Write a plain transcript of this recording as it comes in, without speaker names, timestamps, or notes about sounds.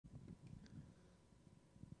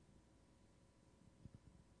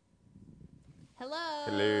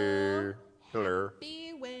Hello. Hello.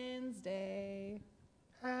 Happy Wednesday.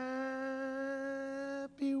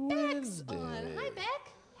 Happy Beck's Wednesday. on. Hi,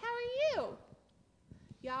 Beck. How are you?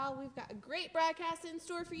 Y'all, we've got a great broadcast in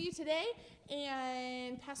store for you today,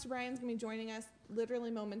 and Pastor Brian's going to be joining us literally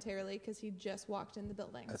momentarily because he just walked in the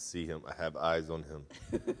building. I see him. I have eyes on him.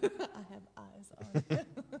 I have eyes on him.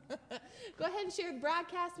 Go ahead and share the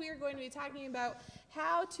broadcast. We are going to be talking about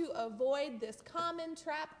how to avoid this common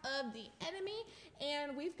trap of the enemy,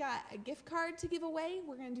 and we've got a gift card to give away.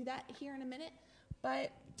 We're going to do that here in a minute,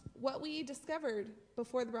 but what we discovered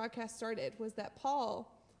before the broadcast started was that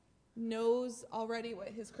Paul knows already what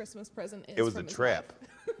his Christmas present is. It was from a his trap.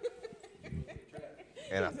 wife.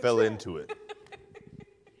 And I fell into it.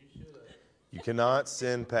 You cannot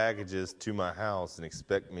send packages to my house and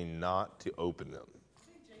expect me not to open them.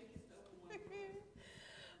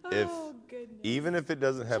 Oh, goodness. Even if it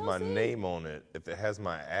doesn't have my Chelsea. name on it, if it has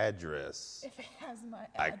my address, If it has my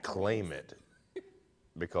I address. claim it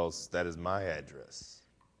because that is my address.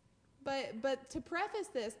 But to preface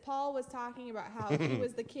this, Paul was talking about how he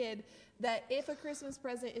was the kid that if a Christmas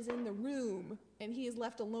present is in the room and he is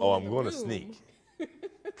left alone Oh, in I'm the going to room, sneak.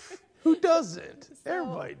 Who doesn't? So,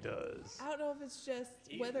 Everybody does. I don't know if it's just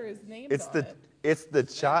whether his name's It's on the it. it's the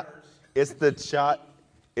child it's the child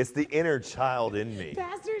it's the inner child in me.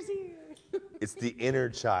 Pastor's here. It's the inner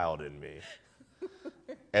child in me.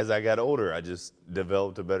 As I got older, I just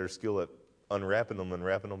developed a better skill at unwrapping them and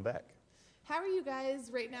wrapping them back. How are you guys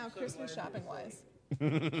right now, Christmas shopping wise?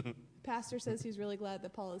 Pastor says he's really glad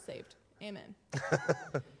that Paul is saved. Amen.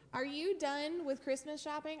 Are you done with Christmas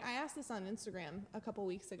shopping? I asked this on Instagram a couple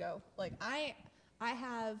weeks ago. Like I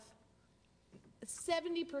have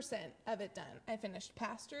 70% of it done. I finished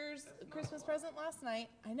Pastor's Christmas present last night.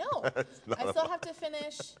 I know. I still have to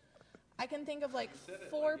finish. I can think of like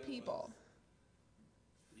 4 people.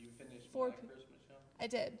 You finished 4 my pe- Christmas shopping? I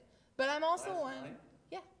did. But I'm also Last one. night?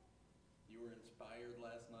 Yeah. You were inspired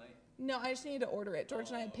last night? No, I just needed to order it. George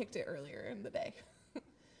and I had picked it earlier in the day.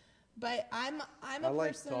 But I'm a I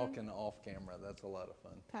like person. talking off camera. That's a lot of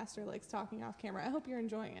fun. Pastor likes talking off camera. I hope you're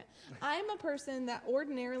enjoying it. I'm a person that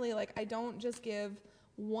ordinarily, like, I don't just give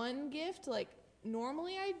one gift. Like,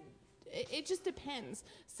 normally it just depends.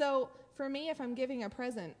 So for me, if I'm giving a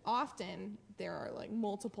present, often there are like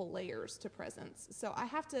multiple layers to presents. So I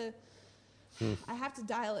have to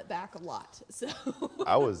dial it back a lot. So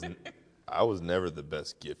I was never the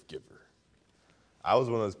best gift giver. I was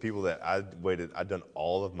one of those people that I'd done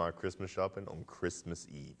all of my Christmas shopping on Christmas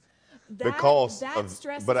Eve. that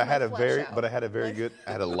stresses but I my had a flesh very out. but I had a very Like- good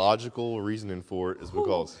I had a logical reasoning for it is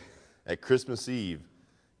because at Christmas Eve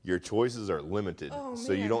your choices are limited. Oh,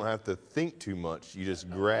 so you man. don't have to think too much. You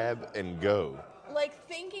just grab and go. Like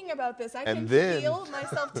thinking about this, I And can then- feel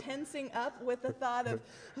myself tensing up with the thought of,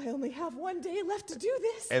 I only have one day left to do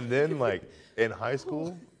this. And then, like, in high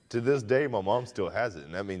school, to this day, my mom still has it.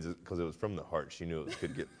 And that means because it was from the heart. She knew it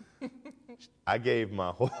could get. I gave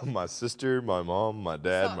my sister, my mom, my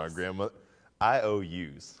dad, my Socks. grandmother,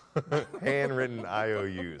 IOUs. Handwritten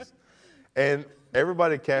IOUs. And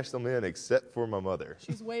everybody cashed them in except for my mother.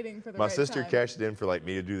 She's waiting for the My right sister time. cashed it in for, like,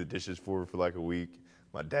 me to do the dishes for like a week.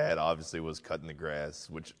 My dad obviously was cutting the grass,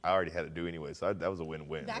 which I already had to do anyway. So that was a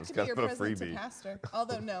win-win. It That was could be kind your of a present to freebie. Pastor.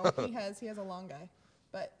 Although no, he has a long guy,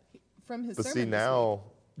 but from his But sermon see, this now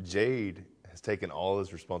Jade has taken all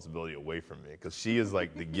this responsibility away from me because she is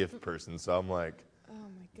like the gift person. So I'm like, week. Oh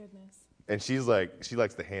my goodness. and she's like, she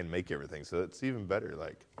likes to hand make everything. So it's even better.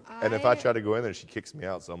 Like, and if I try to go in there, she kicks me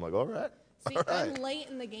out. So I'm like, all right. See, all I'm right. late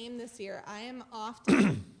in the game this year. I am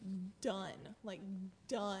often done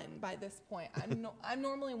by this point. I'm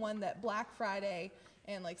normally one that Black Friday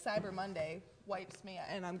and like Cyber Monday wipes me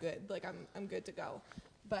and I'm good. Like I'm good to go.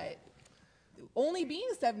 But only being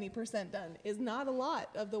 70% done is not a lot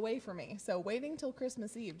of the way for me. So waiting till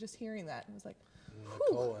Christmas Eve, just hearing that, I was like,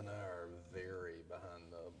 Nicole and I are very behind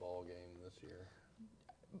the ball game this year.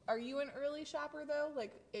 are you an early shopper though?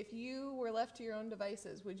 Like if you were left to your own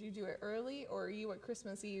devices, would you do it early or are you at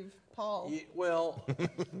Christmas Eve, Paul? Well,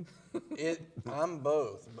 I'm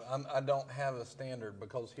both. But I don't have a standard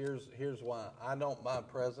because here's why. I don't buy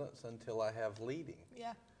presents until I have leading.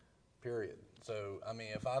 Yeah. Period. So I mean,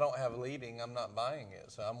 if I don't have leading, I'm not buying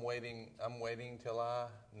it. So I'm waiting till I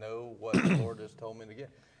know what the Lord has told me to get.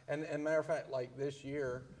 And matter of fact, like this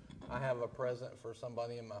year, I have a present for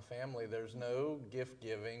somebody in my family. There's no gift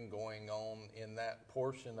giving going on in that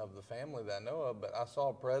portion of the family that I know of, but I saw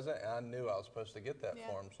a present and I knew I was supposed to get that Yeah.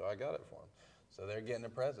 for them, so I got it for them. So they're getting a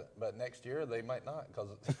present. But next year they might not because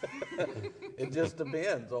it just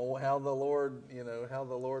depends on how the Lord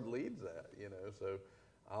leads that, So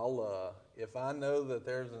I'll if I know that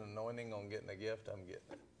there's an anointing on getting a gift, I'm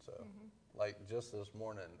getting it. So, like just this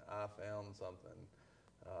morning, I found something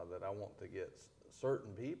that I want to get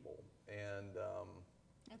certain people, and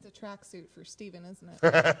It's a tracksuit for Steven, isn't it?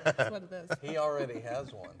 That's what it is. he already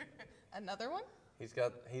has one. Another one? He's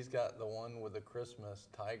got the one with the Christmas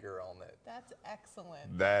tiger on it. That's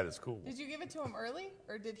excellent. That is cool. Did you give it to him early,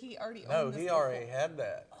 or did he already No, own this? he before? already had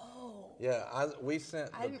that. Oh. Yeah, we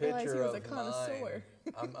sent I the didn't realize he picture was a of connoisseur.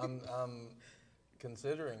 mine. I'm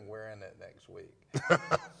considering wearing it next week.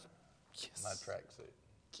 My tracksuit.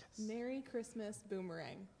 Merry Christmas,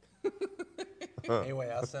 Boomerang.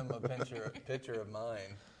 Anyway, I sent him a picture of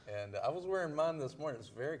mine, and I was wearing mine this morning. It's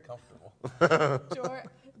very comfortable.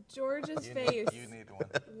 George's You face need one.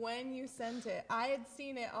 when you sent it. I had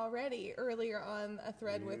seen it already earlier on a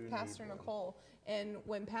thread with You Pastor need one. Nicole, and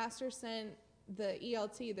when Pastor sent the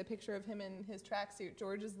ELT, the picture of him in his tracksuit,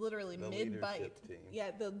 George is literally The mid-bite. leadership team.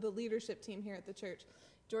 Yeah, the leadership team here at the church.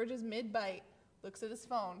 George is mid-bite, looks at his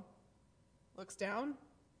phone, looks down,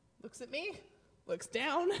 looks at me, looks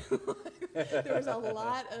down. There was a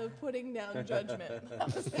lot of putting down judgment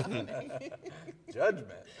that was happening.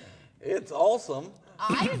 Judgment. It's awesome.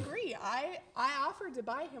 I agree. I offered to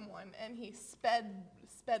buy him one, and he sped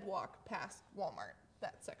walk past Walmart,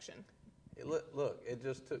 that section. Look, it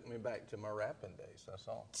just took me back to my rapping days. That's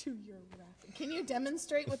all. To your rapping. Can you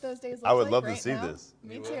demonstrate what those days look I would like love to right see now? this.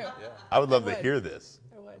 Me You too. will? Yeah. I would love I to would. hear this.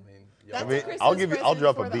 I would. I mean, That's I mean, a Christmas I'll present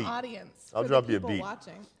drop for a the beat. audience. I'll for drop the you a people beat.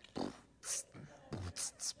 watching.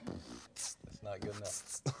 it's not good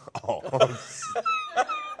enough. Oh,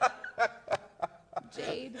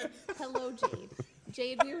 Jade. Hello, Jade.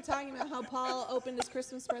 Jade, we were talking about how Paul opened his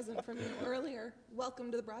Christmas present from you earlier.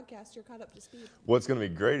 Welcome to the broadcast. You're caught up to speed. what's going to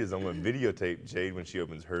be great is I'm going to videotape Jade when she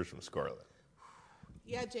opens hers from Scarlett.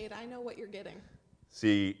 Yeah, Jade, I know what you're getting.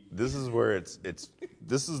 See, this is where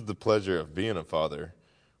this is the pleasure of being a father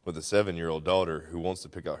with a 7-year-old daughter who wants to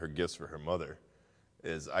pick out her gifts for her mother.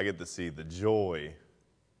 Is I get to see the joy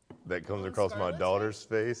that comes On across my Scarlett's daughter's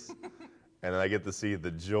face, and I get to see the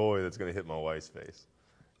joy that's going to hit my wife's face.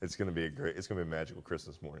 It's going to be it's going to be a magical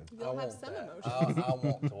Christmas morning. You'll I have want some that. emotion. I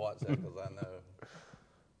want to watch that because I know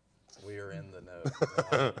we are in the know.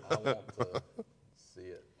 I want to see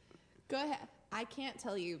it. Go ahead. I can't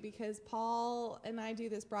tell you because Paul and I do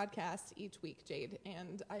this broadcast each week, Jade,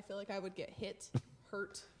 and I feel like I would get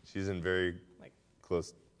hurt. She's in very Like,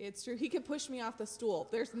 close. it's true. He could push me off the stool.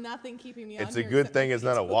 There's nothing keeping me on It's a here good except thing my it's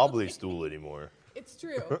not a feet. wobbly stool anymore. It's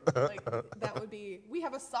true. Like, that would be, we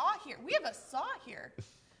have a saw here. We have a saw here.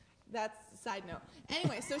 That's a side note.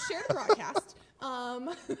 Anyway, so share the broadcast.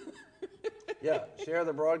 Yeah, share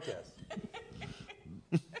the broadcast.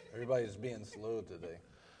 Everybody's being slow today.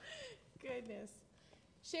 Goodness.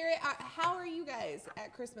 Sherry, how are you guys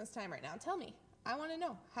at Christmas time right now? Tell me. I want to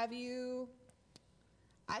know. Have you,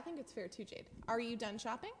 I think it's fair too, Jade. Are you done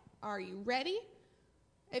shopping? Are you ready?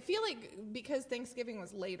 I feel like because Thanksgiving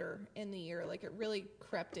was later in the year, like it really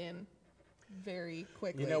crept in very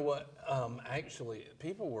quickly. You know what? Actually,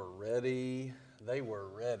 people were ready. They were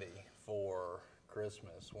ready for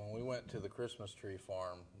Christmas. When we went to the Christmas tree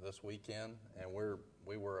farm this weekend, and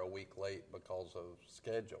we were a week late because of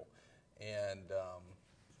schedule. And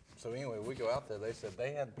so anyway, we go out there. They said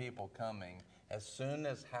they had people coming. As soon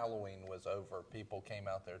as Halloween was over, people came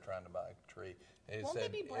out there trying to buy a tree. Won't they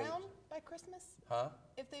be brown by Christmas? Huh?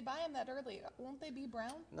 If they buy them that early, won't they be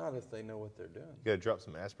brown? Not if they know what they're doing. You got to drop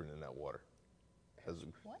some aspirin in that water.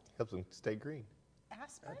 What? Helps them stay green.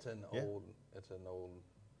 Aspirin? That's an Yeah. old.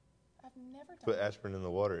 I've never done Put that. aspirin in the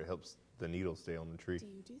water. It helps the needle stay on the tree. Do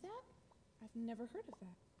you do that? I've never heard of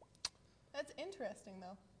that. That's interesting,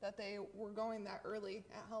 though, that they were going that early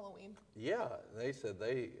at Halloween. Yeah, they said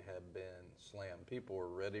they had been slammed. People were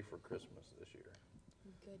ready for Christmas this year,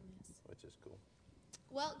 Goodness. which is cool.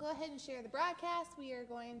 Well, go ahead and share the broadcast. We are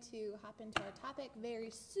going to hop into our topic very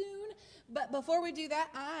soon. But before we do that,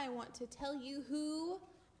 I want to tell you who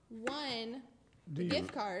won the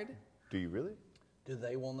gift card. Do you really? Do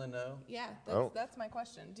they want to know? Yeah, Oh. that's my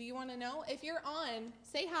question. Do you want to know? If you're on,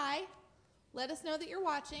 say hi. Let us know that you're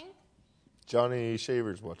watching. Johnny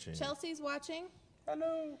Shaver's watching. Chelsea's watching.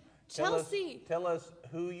 Hello. Chelsea. Tell us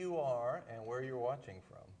who you are and where you're watching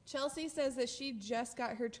from. Chelsea says that she just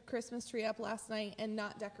got her Christmas tree up last night and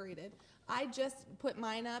not decorated. I just put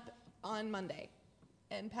mine up on Monday,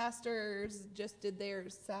 and pastors just did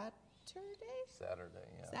theirs Saturday,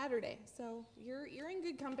 yeah. Saturday. So you're in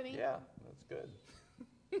good company. Yeah, that's good.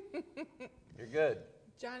 You're good.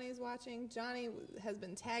 Johnny's watching. Johnny has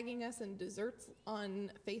been tagging us in desserts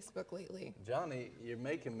on Facebook lately. Johnny, you're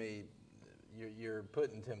making me. You're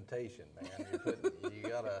putting temptation, man.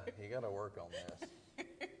 You gotta work on this.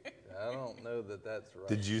 I don't know that that's right.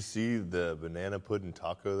 Did you see the banana pudding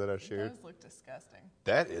taco that I shared? Those look disgusting.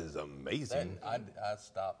 That is That, amazing. I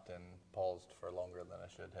stopped and paused for longer than I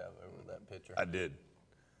should have over that picture. I did.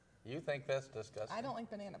 You think that's disgusting? I don't like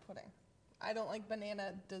banana pudding. I don't like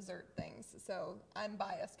banana dessert things, so I'm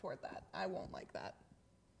biased toward that. I won't like that.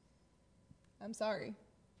 I'm sorry.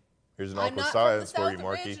 Here's an I'm awkward not silence from for the you, South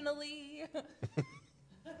Marky. originally.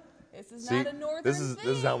 This is See, not a northern this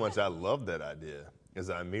is how thing. much I love that idea. Is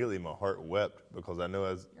that immediately my heart wept because I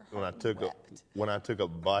know when I took a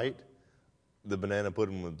bite, the banana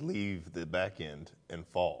pudding would leave the back end and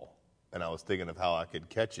fall, and I was thinking of how I could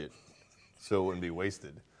catch it so it wouldn't be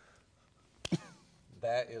wasted.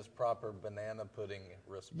 That is proper banana pudding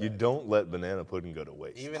respect. You don't let banana pudding go to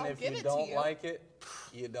waste. Even I'll if give you it to don't you. like it,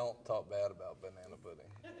 you don't talk bad about banana pudding.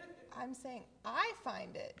 I'm saying I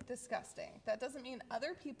find it disgusting. That doesn't mean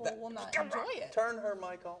other people will not enjoy it. Turn her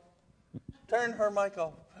mic off. Turn her mic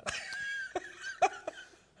off.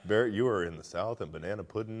 Barrett, you are in the South, and banana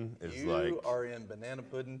pudding is You like are in banana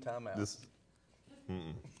pudding timeout. this.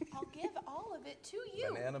 I'll give all of it to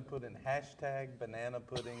you. Banana pudding, hashtag banana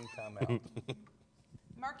pudding timeout.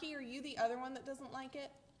 Marky, are you the other one that doesn't like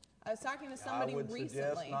it? I was talking to somebody I would recently.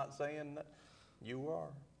 suggest not saying that. You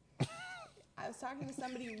are. I was talking to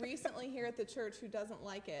somebody recently here at the church who doesn't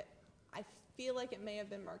like it. I feel like it may have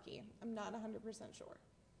been Marky. I'm not 100% sure.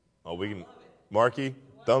 Oh, we can. Marky,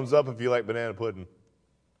 thumbs up if you like banana pudding.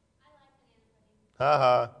 Ha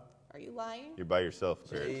ha. Are you lying? You're by yourself,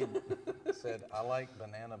 Barrett. Jade said, I like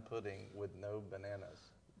banana pudding with no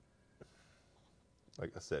bananas.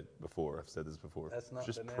 Like I said before, I've said this before. That's not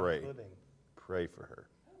just banana pray. pudding. Pray for her.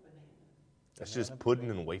 That's just pudding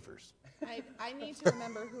and wafers. I need to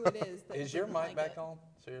remember who it is. That Is your didn't mic like back it. on?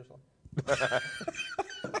 Seriously?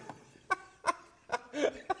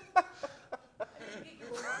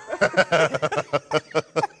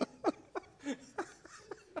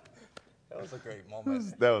 That was a great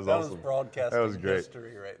moment. That was awesome. That was broadcasting That was great.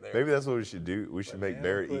 history right there. Maybe that's what we should do. We should make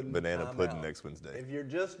Barrett eat pudding banana timeout. pudding next Wednesday. If you're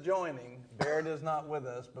just joining, Barrett is not with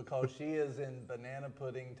us because she is in banana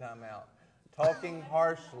pudding timeout, talking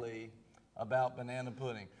harshly about banana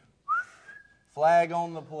pudding. Flag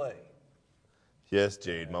on the play. Yes,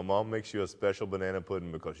 Jade. My mom makes you a special banana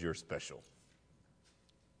pudding because you're special.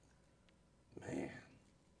 Man,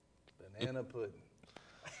 banana pudding.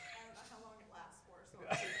 I don't know how long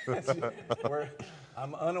it lasts for, so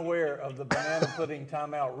I'm unaware of the banana pudding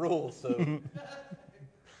timeout rules, so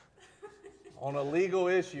on a legal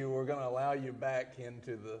issue, we're going to allow you back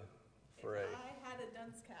into the fray. if I had a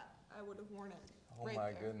dunce cap, I would have worn it. Oh right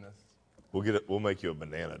my there. goodness. We'll get it. We'll make you a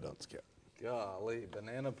banana dunce cap. Golly,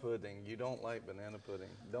 banana pudding. You don't like banana pudding.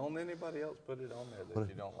 Don't anybody else put it on there that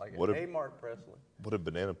you don't like it. what if- Hey, Mark Presley. What did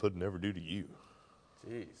banana pudding ever do to you?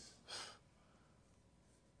 Jeez.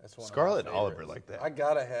 That's one of my Scarlett and Oliver favorites. like that. I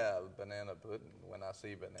gotta have banana pudding when I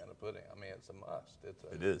see banana pudding. I mean, it's a must.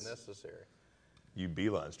 It is. Necessary. You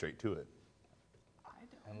beeline straight to it. I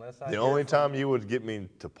don't. Unless I The hear only from- time you would get me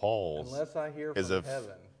to pause unless I hear is from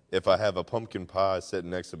heaven. if I have a pumpkin pie sitting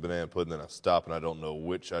next to banana pudding, then I stop and I don't know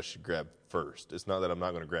which I should grab first. It's not that I'm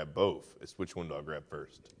not going to grab both. It's which one do I grab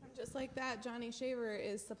first. Just like that, Johnny Shaver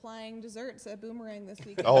is supplying desserts at Boomerang this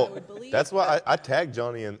weekend. Oh, I would believe. that's why I tagged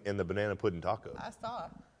Johnny in the banana pudding taco. I saw.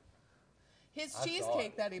 His I saw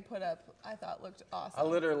cheesecake it. that he put up, I thought looked awesome. I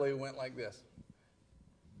literally went like this.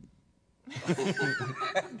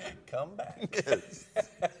 Come back.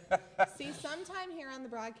 See, sometime here on the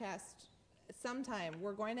broadcast, sometime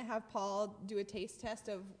we're going to have Paul do a taste test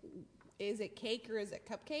of is it cake or is it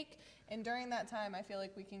cupcake? And during that time, I feel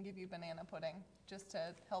like we can give you banana pudding just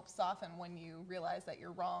to help soften when you realize that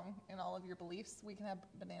you're wrong in all of your beliefs. We can have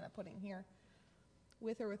banana pudding here,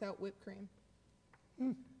 with or without whipped cream. What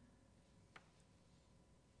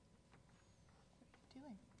are you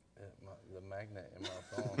doing? The magnet in my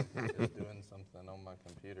phone is doing something on my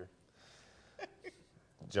computer.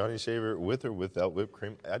 Johnny Shaver with or without whipped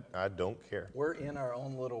cream, I don't care. We're in our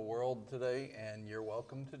own little world today, and you're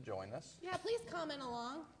welcome to join us. Yeah, please comment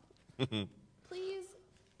along. Please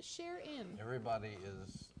share in. Everybody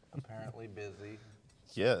is apparently busy.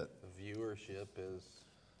 Yeah, The viewership is.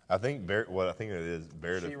 I think Barrett. What I think it is,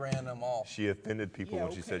 Barrett. She ran them off. She offended people Yeah,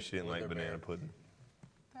 when she okay. said she didn't like With her banana bear. pudding.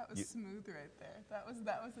 That was smooth right there. That was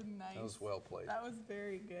a nice. That was well played. That was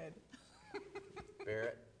very good.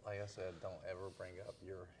 Barrett, like I said, don't ever bring up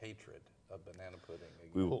your hatred of banana pudding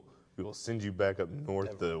again. We will send you back up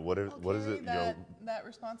north. Never. What I'll is carry it? that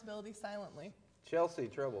responsibility silently. Chelsea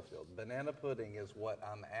Treblefield, banana pudding is what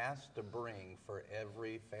I'm asked to bring for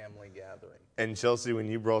every family gathering. And Chelsea, when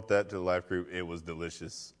you brought that to the life group, it was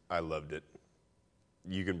delicious. I loved it.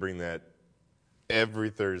 You can bring that every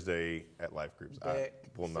Thursday at life groups. I Beck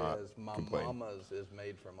will not says, my complain. mama's is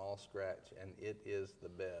made from all scratch, and it is the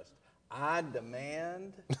best. I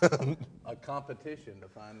demand a competition to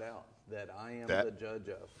find out that I am That- the judge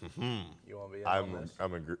of. You want to be in I'm on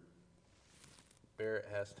this? Barrett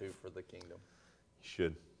has to for the kingdom.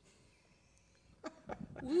 should.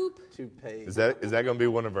 Whoop. To pay. Is that going to be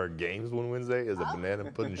one of our games one Wednesday? Is a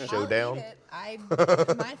banana pudding showdown? I'll eat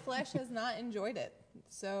it. My flesh has not enjoyed it,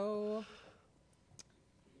 so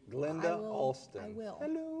Glenda I will. Alston. I will.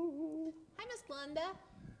 Hello. Hi, Miss Glenda.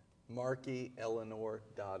 Marky Eleanor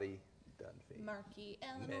Dottie Dunphy. Marky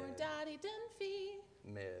Eleanor Med. Dottie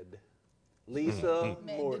Dunphy. Med. Lisa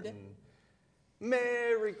Med. Morton.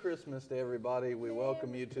 Merry Christmas to everybody. We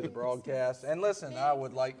welcome you to the broadcast. And listen, I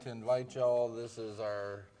would like to invite y'all. This is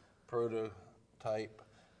our prototype.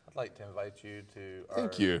 I'd like to invite you to our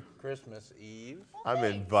Thank you. Christmas Eve. I'm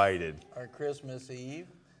invited. Our Christmas Eve.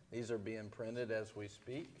 These are being printed as we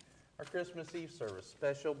speak. Our Christmas Eve service.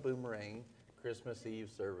 Special Boomerang Christmas Eve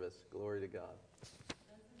service. Glory to God.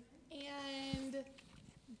 And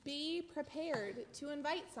be prepared to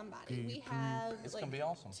invite somebody. We have It's gonna be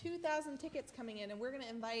awesome. 2,000 tickets coming in, and we're going to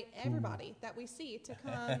invite everybody that we see to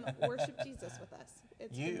come worship Jesus with us.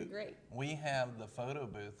 It's going to be great. We have the photo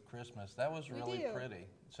booth Christmas. That was really do. pretty.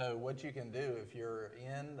 So what you can do if you're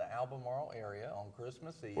in the Albemarle area on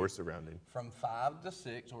Christmas Eve, Or surrounding. from 5 to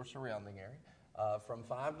 6 or surrounding area. From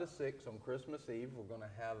 5 to 6 on Christmas Eve, we're going to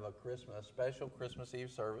have a special Christmas Eve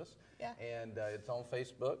service. Yeah. And it's on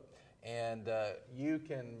Facebook. And you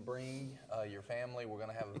can bring your family. We're going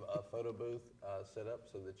to have a photo booth set up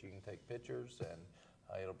so that you can take pictures,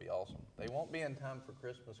 and it'll be awesome. They won't be in time for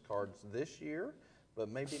Christmas cards this year, but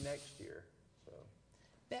maybe next year. So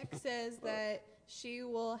Beck says that she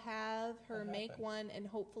will have her That make happens. one and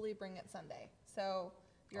hopefully bring it Sunday. So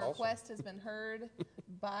your Awesome. request has been heard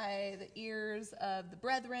by the ears of the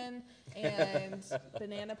brethren, and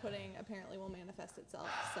banana pudding apparently will manifest itself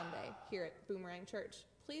Sunday here at Boomerang Church.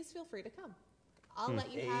 Please feel free to come. I'll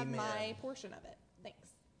let you have Amen. my portion of it.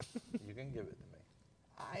 Thanks. you can give it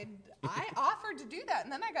to me. I offered to do that,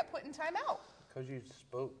 and then I got put in timeout. Because you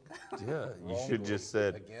spoke. Yeah, you wrongly should just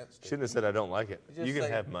said. against it. Shouldn't have said I don't like it. Just You can say-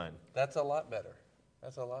 have mine. That's a lot better.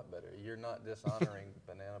 That's a lot better. You're not dishonoring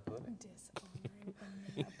banana pudding. Dishonoring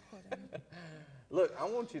banana pudding. Look, I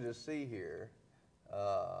want you to see here.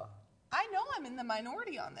 I know I'm in the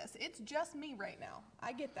minority on this. It's just me right now.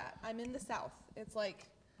 I get that. I'm in the South. It's like,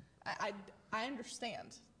 I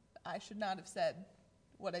understand. I should not have said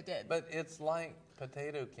what I did. But it's like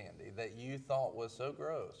potato candy that you thought was so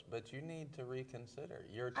gross, but you need to reconsider.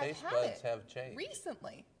 Your I've taste had buds it have changed.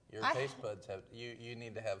 recently. Your I- taste buds have. You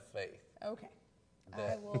need to have faith Okay. I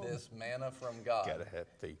that will. this manna from God. Gotta have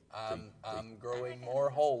faith. I'm growing more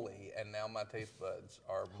holy, and now my taste buds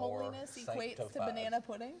are more Holiness sanctified. equates to banana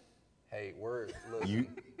pudding. Hey, we're listen, You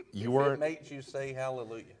if you weren't it makes you say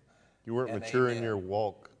hallelujah. and mature in amen. your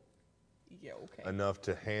walk Yeah, okay. enough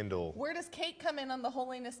to handle. Where does cake come in on the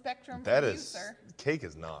holiness spectrum That for you, is sir? cake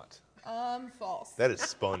is not. False. That is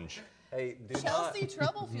sponge. Hey, do Chelsea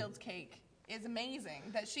not. Troublefield's cake is amazing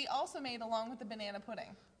that she also made along with the banana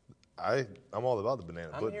pudding. I'm all about the banana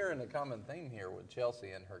I'm pudding. hearing a common theme here with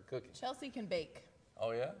Chelsea and her cooking. Chelsea can bake.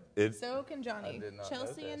 Oh yeah. So can Johnny. I did not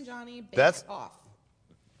Chelsea know and this. Johnny bake That's- off.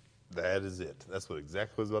 That is it. That's what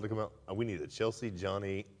exactly was about to come out. We need a Chelsea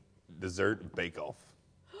Johnny dessert bake-off.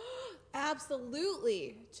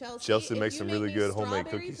 Absolutely, Chelsea. Chelsea if makes you some make really me good homemade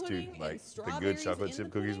strawberry cookies too, pudding and like the good strawberries chocolate in chip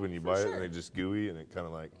the cookies pudding, when you for buy it sure. and they're just gooey and it kind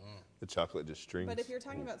of like the chocolate just strings. But if you're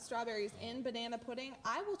talking about strawberries in banana pudding,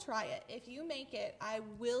 I will try it. If you make it, I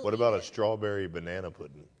will. What eat about a it. strawberry banana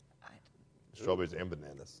pudding? I- Strawberries and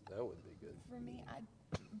bananas. That would be good. For me,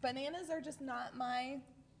 bananas are just not my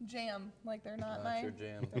jam. Like they're not, Not my. your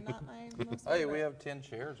jam. They're not my most. Hey, favorite. we have 10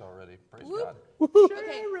 shares already. Praise Whoop. God.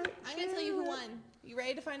 Okay, I'm gonna tell you who won. You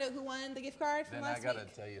ready to find out who won the gift card from Then I last gotta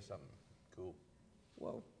week? tell you something cool.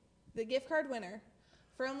 Whoa. The gift card winner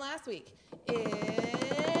from last week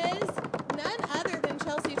is none other than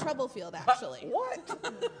Chelsea Troublefield, actually.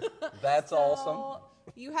 What? That's So, awesome.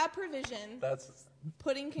 You have provision. That's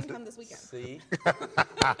Pudding can come this weekend. see.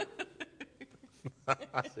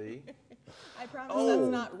 See. I promise Oh.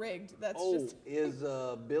 that's not rigged. That's Oh, just. is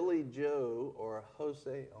Billy Joe or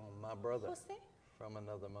Jose? Oh, my brother Jose? from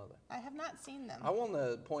another mother. I have not seen them. I want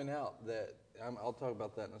to point out that I'll talk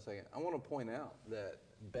about that in a second. I want to point out that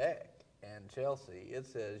Beck and Chelsea, it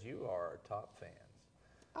says you are our top fans.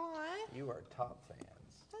 Aw, You are top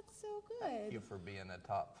fans. that's so Thank you good. for being a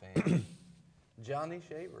top fan. Johnny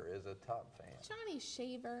Shaver is a top fan. Johnny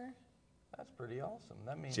Shaver. That's pretty awesome.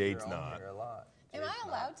 That means Jade's you're on not. here a lot. Am Jade's I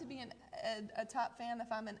allowed to be a top fan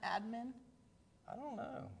if I'm an admin? I don't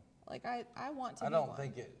know. Like, I want to I be don't one.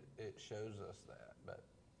 think it shows us that, but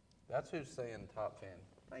that's who's saying top fan.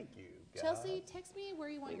 Thank you, guys. Chelsea, text me where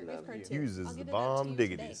you want We your love gift card you. to. Uses I'll the get it out to bomb you today.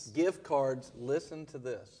 diggities. Gift cards, listen to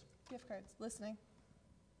this. Gift cards, listening.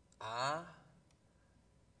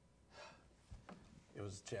 It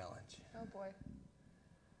was a challenge. Oh boy.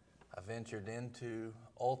 I ventured into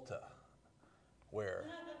Ulta, where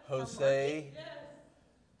Jose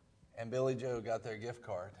and Billy Joe got their gift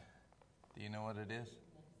card. Do you know what it is?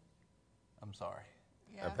 I'm sorry.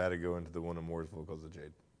 Yeah. I've had to go into the one in Mooresville because of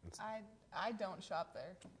Jade. I don't shop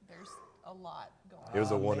there. There's a lot going on. It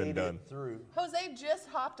was a I one made and done. it through. Jose just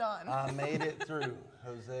hopped on. I made it through,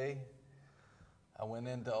 Jose. I went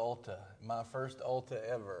into Ulta, my first Ulta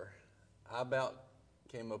ever. I about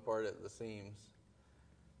came apart at the seams,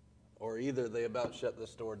 or either they about shut the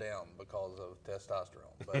store down because of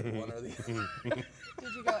testosterone, but one or the other.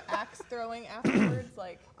 Did you go axe throwing afterwards?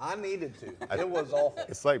 Like, I needed to. It was awful.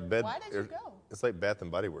 It's like bed. Why did you go? It's like Bath and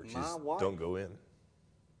Body Works. You My just wife. don't go in.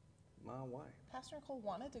 My wife. Pastor Nicole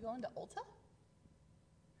wanted to go into Ulta?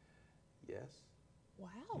 Yes. Wow.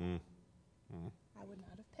 I would not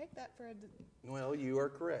have pegged that for a. Well, you are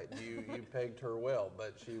correct. You pegged her well,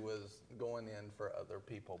 but she was going in for other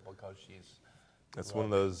people because she's. That's one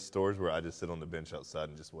of those stores where I just sit on the bench outside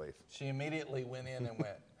and just wave. She immediately went in and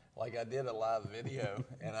went, like I did a live video,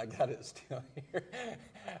 and I got it still here.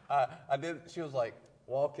 I did. She was like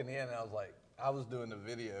walking in, and I was like, I was doing the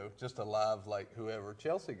video, just a live, like whoever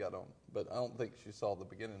Chelsea got on, but I don't think she saw the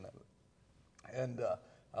beginning of it. And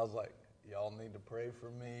I was like, y'all need to pray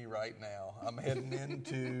for me right now. I'm heading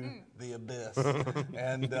into the abyss.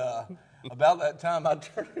 And about that time, I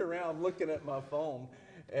turned around looking at my phone,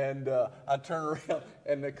 and I turned around,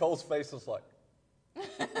 and Nicole's face was like,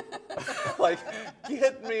 like,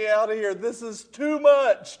 get me out of here. This is too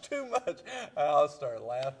much. I started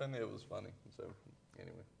laughing. It was funny. So,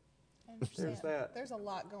 anyway. I understand. There's that. There's a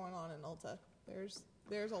lot going on in Ulta.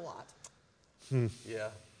 There's a lot. Yeah.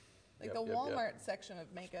 Like the Walmart section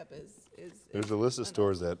of makeup is There's a list of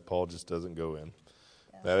stores that Paul just doesn't go in.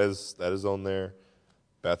 That is on there.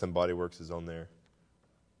 Bath and Body Works is on there.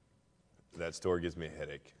 That store gives me a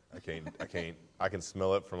headache. I can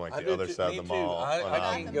smell it from like the other side of the mall. I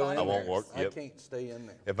can't go in I there. won't walk. I Yep. can't stay in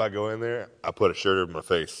there. If I go in there, I put a shirt over my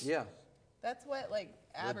face. Yeah. That's what like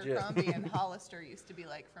Legit. Abercrombie and Hollister used to be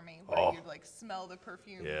like for me, where Oh. you'd like smell the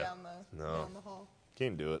perfume Yeah. down No. the hall.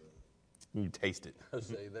 Can't do it. You taste it.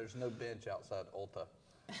 Jose, there's no bench outside Ulta.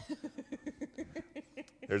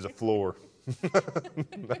 There's a floor.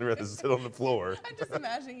 I'd rather sit on the floor. I'm just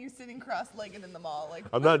imagining you sitting cross-legged in the mall, like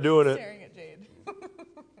I'm not doing it. staring at Jade.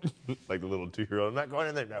 Like the little 2-year-old. I'm not going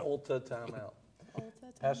in there. No. Ulta timeout. Ulta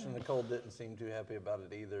Pastor time. Nicole didn't seem too happy about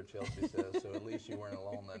it either, Chelsea says, so at least you weren't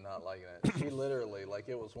alone in not liking it. She literally, like,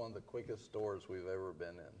 it was one of the quickest stores we've ever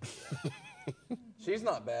been in. She's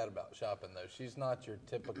not bad about shopping, though. She's not your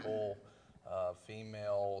typical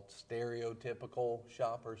female, stereotypical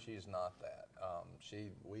shopper. She's not that.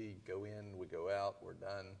 We go in, we go out, we're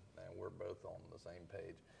done, and we're both on the same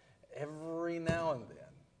page. Every now and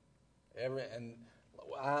then,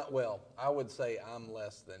 I would say I'm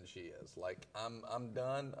less than she is. Like I'm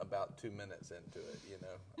done about 2 minutes into it, you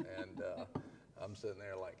know, and I'm sitting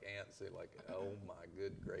there like antsy, like oh my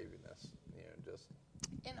good graviness, you know, just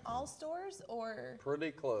In all stores, or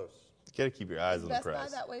pretty close. You gotta keep your eyes is on the Best Buy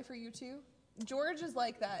prize. that way for you too? George is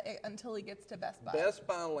like that until he gets to Best Buy. Best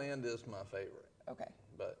Buy Land is my favorite, Okay.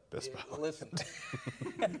 but Best Buy. listen,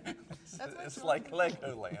 That's what it's George like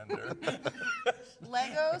Legoland.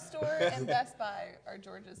 Lego store and Best Buy are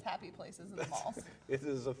George's happy places in the malls. It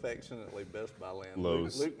is affectionately Best Buy Land.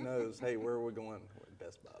 Lowe's. Luke knows. Hey, where are we going?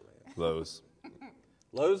 Best Buy Land. Lowe's.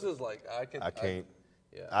 Lowe's is like I can't.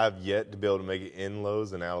 Yeah. I've yet to be able to make it in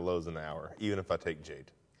Lowe's and out of Lowe's in an hour, even if I take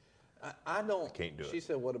Jade. I don't. can't do She it.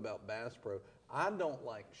 said, "What about Bass Pro?" I don't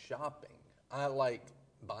like shopping. I like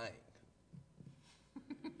buying.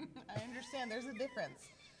 I understand there's a difference.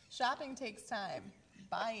 Shopping takes time.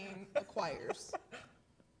 Buying acquires.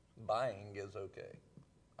 Buying is okay.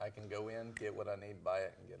 I can go in, get what I need, buy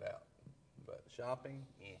it, and get out. But shopping,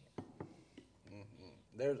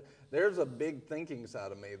 There's a big thinking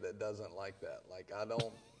side of me that doesn't like that. Like I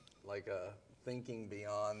don't like thinking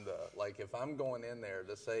beyond the, like if I'm going in there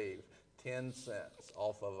to save 10 cents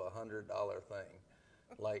off of $100 thing,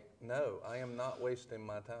 like no, I am not wasting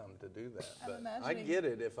my time to do that. I'm But I imagining- get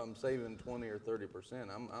it if I'm saving 20 or 30%.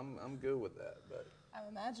 I'm good with that. But I'm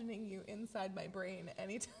imagining you inside my brain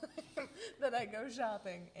anytime that I go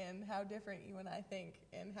shopping, and how different you and I think,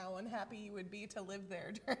 and how unhappy you would be to live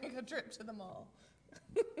there during a trip to the mall.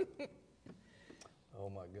 oh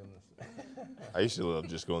my goodness. I used to love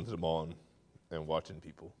just going to the mall and and watching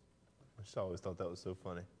people. I just always thought that was so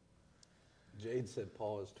funny. Jade said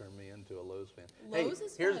Paul has turned me into a Lowe's fan. Lowe's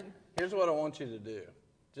is here's, fun. Here's what I want you to do.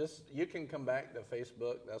 You can come back to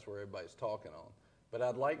Facebook. That's where everybody's talking on. But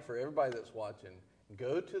I'd like for everybody that's watching,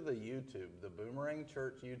 go to the YouTube, the Boomerang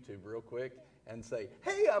Church YouTube real quick and say,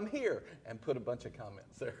 hey, I'm here, and put a bunch of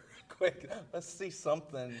comments there quick. Let's see some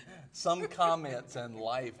comments and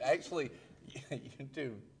life. Actually,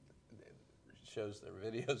 YouTube shows their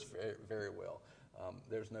videos very, very well.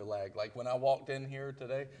 There's no lag. Like when I walked in here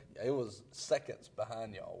today, it was seconds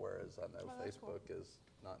behind y'all, whereas I know Facebook is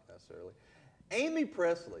not necessarily. Amy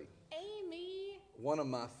Presley. Amy. One of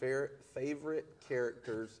my favorite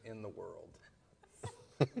characters in the world.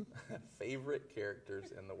 Favorite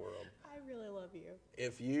characters in the world. I really love you.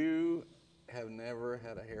 If you have never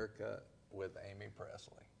had a haircut with Amy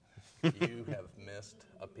Presley, you have missed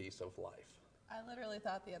a piece of life. I literally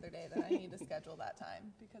thought the other day that I need to schedule that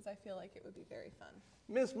time because I feel like it would be very fun.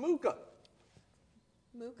 Miss Mooka.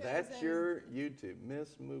 Mooka That's is in, your YouTube.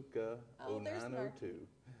 Miss Mooka Oh, there's Mark. 0902.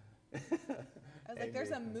 I was like,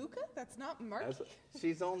 there's a Mooka? That's not Marky.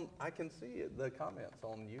 She's on, I can see it, the comments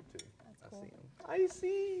on YouTube. That's cool. I see them. I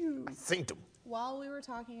see you. Synced 'em. While we were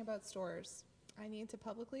talking about stores, I need to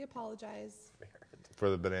publicly apologize. For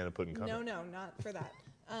the banana pudding comment. No, not for that.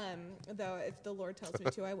 Though if the Lord tells me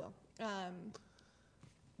to, I will.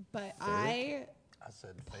 But I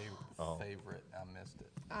said favorite. I missed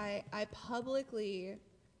it. I publicly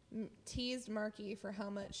teased Marky for how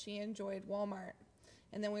much she enjoyed Walmart.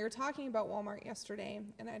 And then we were talking about Walmart yesterday,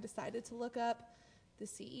 and I decided to look up the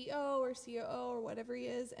CEO or COO or whatever he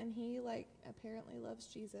is, and he apparently loves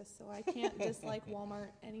Jesus, so I can't dislike Walmart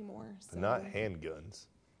anymore. So Not handguns.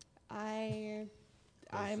 I'm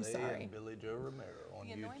Jose sorry. And Billy Joe Romero on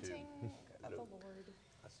The YouTube. anointing of the Lord.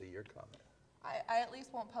 I see your comment. I at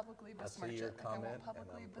least won't publicly I see besmirch your it. I comment, won't and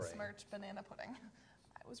publicly I'm praying. besmirch banana pudding.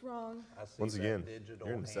 I was wrong. I see Once that again, digital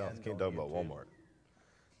you're in the South. hand You can't on talk about YouTube. Walmart.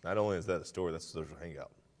 Not only is that a store, that's a social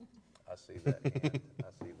hangout. I see that hand.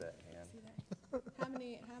 I see that hand. See that? How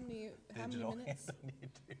many Digital minutes? hand on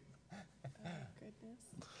YouTube. Oh, goodness.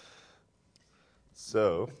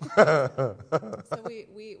 So, So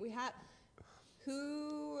we had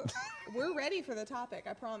we're ready for the topic,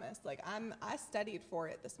 I promise. I studied for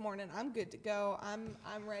it this morning. I'm good to go. I'm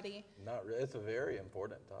ready. Not really. It's a very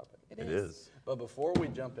important topic. it is. But before we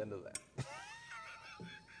jump into that,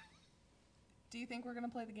 Do you think we're gonna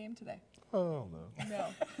play the game today? Oh, no. No.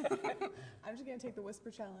 I'm just gonna take the whisper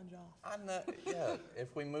challenge off. I'm not. Yeah,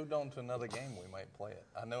 if we moved on to another game, we might play it.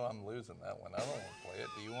 I know I'm losing that one. I don't want to play it.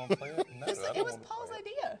 Do you want to play it? No, I don't It was want to Paul's play it.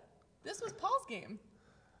 idea. This was Paul's game.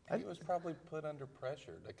 He was probably put under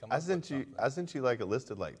pressure to come I up with sent you. something. I sent you a list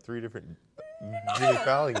of 3 different Jimmy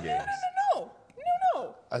Fallon games. No.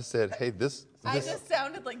 I said, hey, this. I just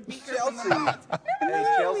sounded like Beaker from the Chelsea. Muppets.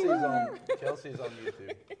 Hey, Chelsea's on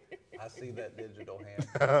YouTube. I see that digital hand.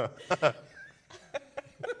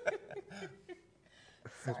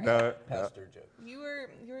 Sorry. No, Pastor joke. You were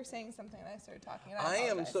saying something and I started talking. And I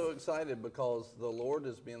am apologize. so excited because the Lord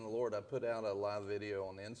is being the Lord. I put out a live video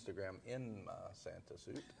on Instagram in my Santa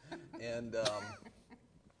suit. And,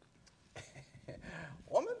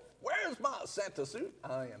 woman, where's my Santa suit?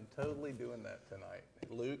 I am totally doing that tonight.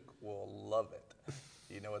 Luke will love it.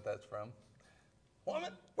 Do you know what that's from?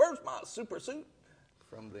 Woman, where's my super suit?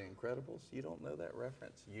 From The Incredibles. You don't know that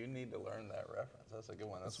reference? You need to learn that reference. That's a good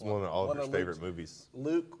one. That's one of Oliver's Luke's favorite movies.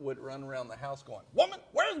 Luke would run around the house going, woman,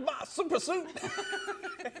 where's my super suit?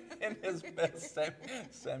 In his best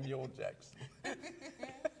Samuel Jackson.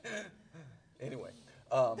 Anyway,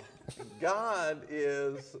 God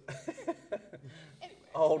is,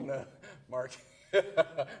 oh no, Mark,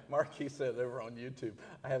 he said over on YouTube,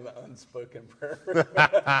 I have an unspoken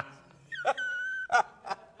prayer.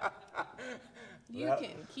 You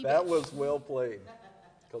can keep That it. was well played,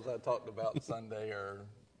 because I talked about Sunday or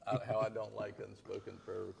how I don't like unspoken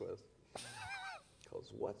prayer requests.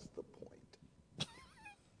 Because what's the point?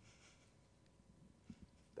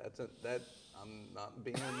 I'm not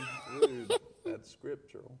being rude. That's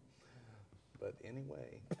scriptural. But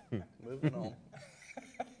anyway, moving on.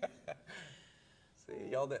 See,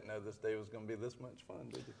 y'all didn't know this day was going to be this much fun,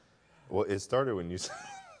 did you? Well, it started when you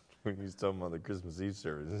when you was talking about the Christmas Eve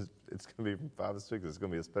service. It's going to be from 5 to 6. It's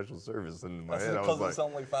going to be a special service. And in my head, I was Because like, it's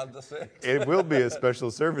only 5 to 6. it will be a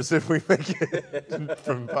special service if we make it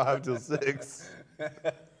from 5 till 6.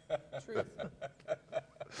 Truth.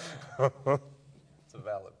 It's a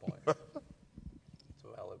valid point. It's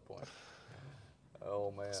a valid point.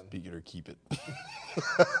 Oh, man. Speak it or keep it.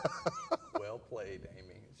 Well played,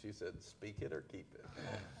 Amy. She said, speak it or keep it.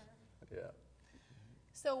 Yeah.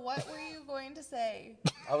 So what were you going to say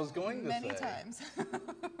I was going to many say, times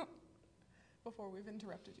before we've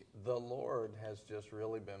interrupted you? the Lord has just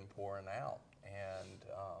really been pouring out. And,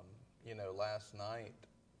 last night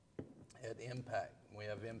at Impact, we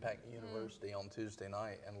have Impact University on Tuesday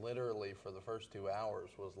night, and literally for the first 2 hours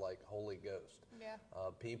was like Holy Ghost. Yeah.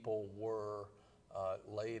 People were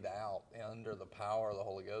laid out under the power of the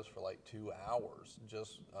Holy Ghost for like 2 hours.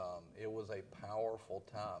 Just, it was a powerful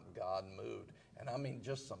time. God moved. And I mean,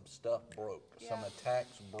 just some stuff broke. Yeah. Some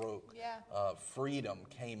attacks broke. Yeah. Freedom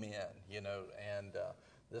came in, and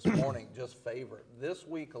this morning, just favor. This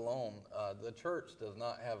week alone, the church does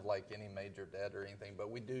not have like any major debt or anything, but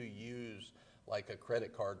we do use like a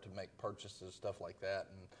credit card to make purchases, stuff like that.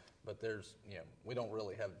 But there's, we don't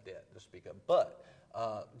really have debt to speak of. But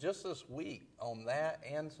just this week on that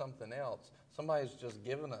and something else, somebody's just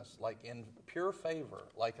given us, like in pure favor,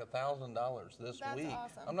 like $1,000 this That's week.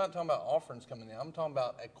 awesome. I'm not talking about offerings coming in. I'm talking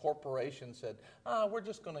about a corporation said, we're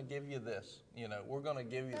just going to give you this. We're going to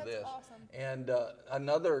give you That's this. awesome. And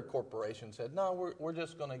another corporation said, no, we're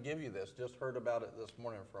just going to give you this. Just heard about it this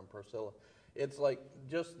morning from Priscilla. It's like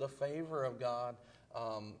just the favor of God.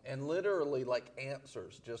 And literally like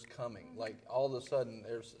answers just coming. Like all of a sudden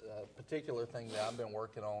there's a particular thing that I've been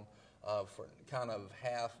working on for kind of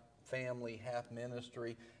half family, half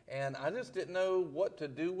ministry. And I just didn't know what to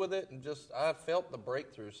do with it. And I felt the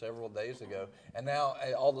breakthrough several days ago. And now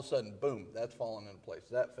all of a sudden, boom, that's falling into place.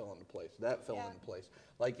 That fell into place. That fell into place.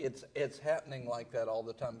 Like it's happening like that all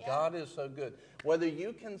the time. Yeah. God is so good. Whether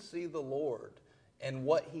you can see the Lord and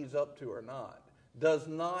what he's up to or not, does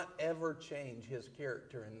not ever change his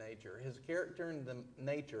character and nature. His character and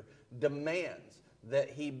nature demands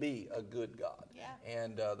that he be a good God. Yeah.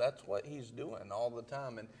 And that's what he's doing all the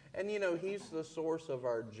time. And he's the source of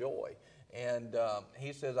our joy. And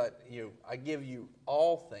he says, I give you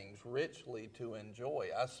all things richly to enjoy.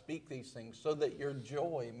 I speak these things so that your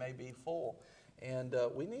joy may be full. And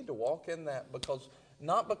we need to walk in that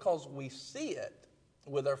not because we see it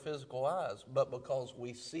with our physical eyes, but because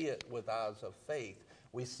we see it with eyes of faith.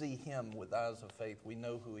 We see him with eyes of faith. We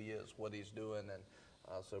know who he is, what he's doing, and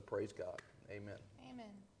so praise God. Amen. Amen.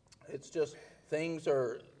 It's just things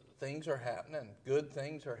are happening. Good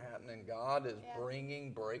things are happening. God is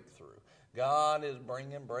bringing breakthrough. God is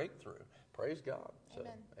bringing breakthrough. Praise God. So,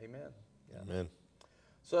 amen. Yeah. Amen.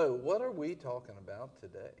 So, what are we talking about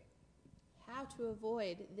today? How to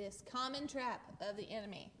avoid this common trap of the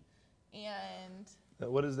enemy. And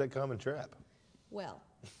What is that common trap? well,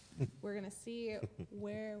 we're going to see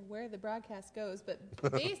where the broadcast goes. But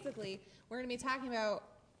basically, we're going to be talking about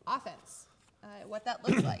offense, what that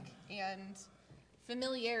looks like, and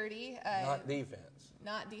familiarity. Not defense.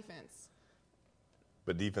 Not defense.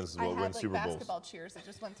 But defense is I what had wins like Super Bowls. basketball cheers that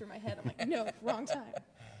just went through my head. I'm like, no, wrong time.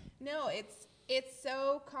 No, it's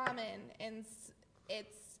so common, and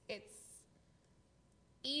it's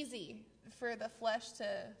easy for the flesh to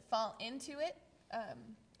fall into it.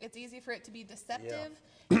 It's easy for it to be deceptive.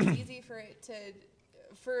 Yeah. It's easy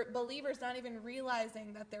for believers not even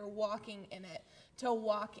realizing that they're walking in it, to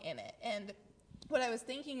walk in it. And what I was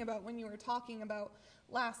thinking about when you were talking about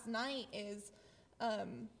last night is,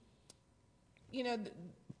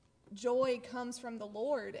 joy comes from the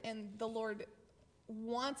Lord, and the Lord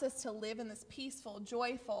wants us to live in this peaceful,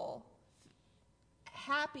 joyful,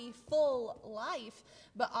 happy, full life,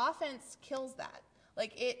 but offense kills that.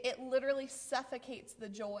 Like it literally suffocates the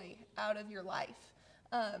joy out of your life.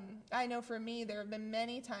 I know for me, there have been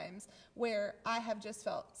many times where I have just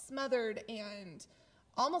felt smothered and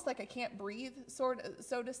almost like I can't breathe, so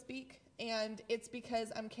to speak. And it's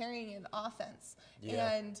because I'm carrying an offense.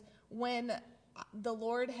 Yeah. And when the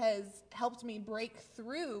Lord has helped me break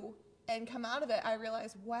through and come out of it, I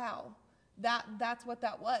realized, wow, that's what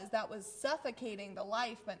that was. That was suffocating the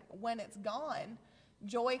life. But when it's gone,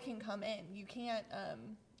 joy can come in. You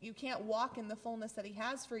can't walk in the fullness that he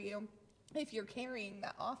has for you if you're carrying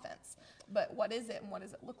that offense. But what is it, and what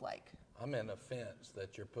does it look like? I'm in offense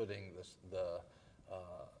that you're putting the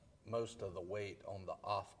most of the weight on the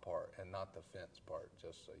off part and not the fence part,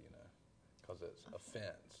 just so you know, because it's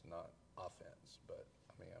offense, not offense. But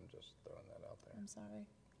I mean, I'm just throwing that out there. I'm sorry.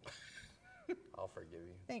 I'll forgive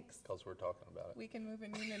you. Thanks. Because we're talking about it. We can move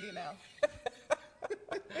in unity now.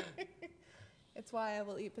 It's why I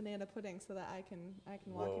will eat banana pudding, so that I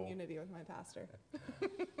can walk in unity with my pastor.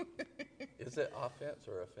 Is it offense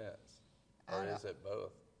or offense? Or is it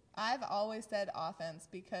both? I've always said offense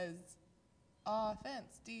because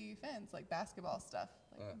offense, defense, like basketball stuff.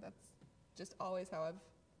 Like that's just always how I've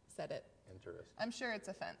said it. Interesting. I'm sure it's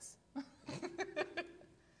offense.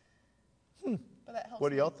 But that helps What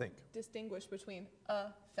do y'all think? distinguish between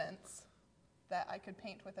offense that I could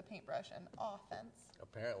paint with a paintbrush and offense.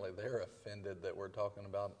 Apparently, they're offended that we're talking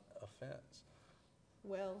about offense.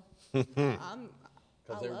 Well, Because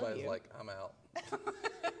I love everybody's you. like, I'm out.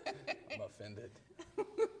 I'm offended.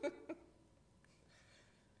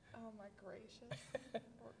 Oh my gracious.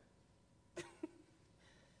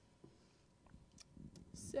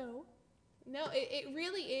 So, no, it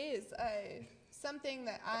really is something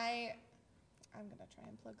that I'm going to try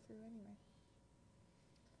and plug through anyway.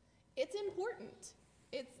 It's important.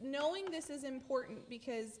 It's knowing this is important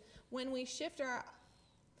because when we shift our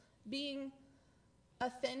being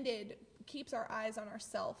offended keeps our eyes on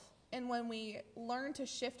ourselves. And when we learn to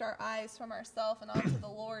shift our eyes from ourselves and onto the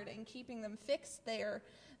Lord and keeping them fixed there,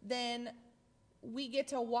 then we get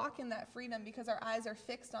to walk in that freedom because our eyes are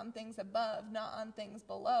fixed on things above, not on things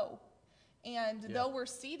below. And though we're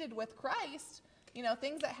seated with Christ,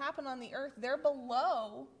 things that happen on the earth, they're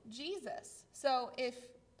below Jesus. So if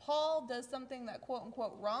Paul does something that quote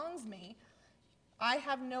unquote wrongs me, I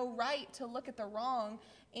have no right to look at the wrong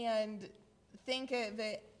and think of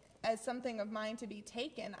it as something of mine to be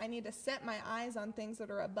taken. I need to set my eyes on things that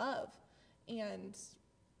are above. And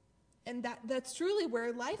that's truly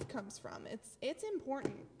where life comes from. It's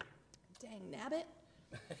important. Dang nabbit.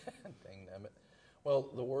 Dang nabbit. Well,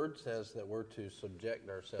 the word says that we're to subject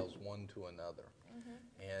ourselves one to another.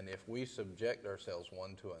 Mm-hmm. And if we subject ourselves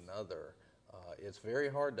one to another, it's very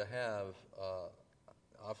hard to have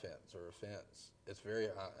offense or offense. It's very,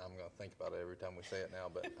 I'm going to think about it every time we say it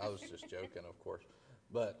now, but I was just joking, of course.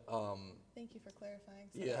 But thank you for clarifying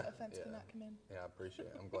so that offense could not come in. Yeah, I appreciate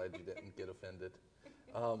it. I'm glad you didn't get offended.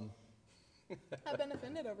 I've been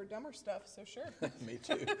offended over dumber stuff, so sure. Me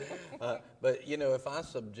too. But, if I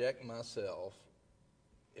subject myself,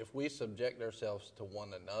 if we subject ourselves to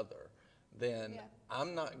one another, then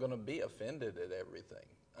I'm not going to be offended at everything.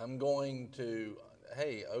 I'm going to,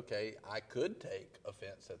 hey, okay, I could take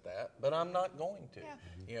offense at that, but I'm not going to.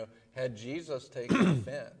 Yeah. Had Jesus taken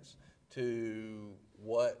offense to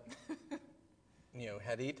what,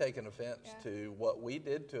 had he taken offense to what we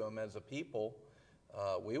did to him as a people,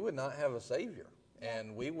 we would not have a Savior,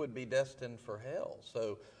 and we would be destined for hell.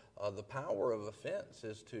 So the power of offense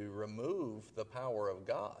is to remove the power of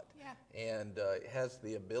God. Yeah. And it has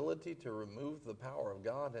the ability to remove the power of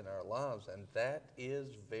God in our lives, and that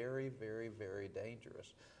is very, very, very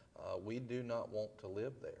dangerous. We do not want to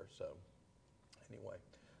live there. So anyway,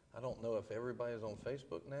 I don't know if everybody's on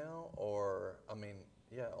Facebook now or, on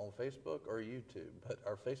Facebook or YouTube, but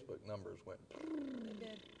our Facebook numbers went. They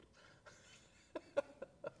did.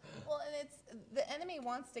 Well, and the enemy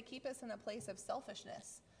wants to keep us in a place of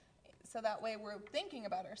selfishness. So that way we're thinking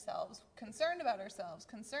about ourselves, concerned about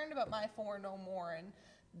my four no more. And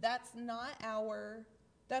that's not our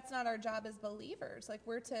job as believers. Like,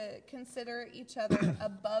 we're to consider each other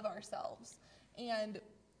above ourselves. And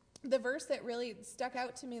the verse that really stuck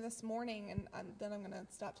out to me this morning, and then I'm going to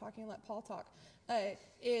stop talking and let Paul talk,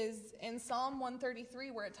 is in Psalm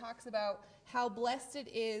 133, where it talks about how blessed it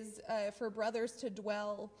is for brothers to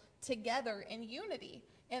dwell together in unity.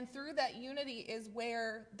 And through that unity is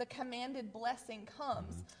where the commanded blessing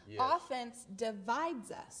comes. Yes. Offense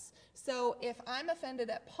divides us. So if I'm offended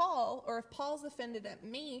at Paul, or if Paul's offended at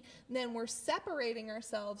me, then we're separating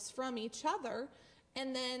ourselves from each other.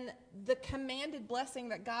 And then the commanded blessing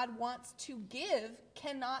that God wants to give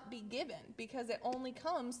cannot be given because it only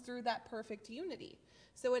comes through that perfect unity.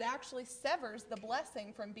 So it actually severs the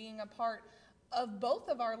blessing from being a part of both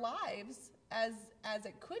of our lives as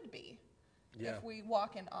it could be. Yeah. If we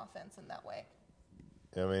walk in offense in that way.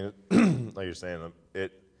 I mean, like you're saying,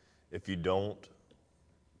 if you don't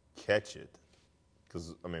catch it,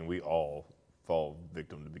 because, we all fall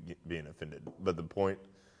victim to being offended. But the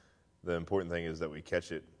important thing is that we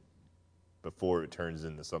catch it before it turns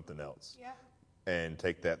into something else. Yeah. And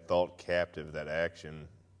take that thought captive, that action,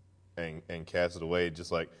 and cast it away.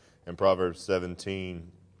 Just like in Proverbs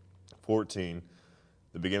 17:14,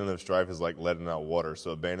 the beginning of strife is like letting out water.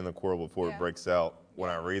 So abandon the quarrel before it breaks out. When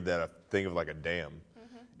I read that, I think of like a dam.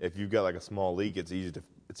 Mm-hmm. If you've got like a small leak, it's easy to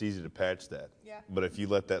patch that. Yeah. But if you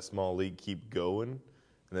let that small leak keep going,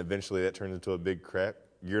 and eventually that turns into a big crack,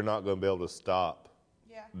 you're not going to be able to stop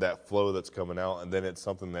that flow that's coming out. And then it's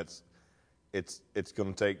something that's it's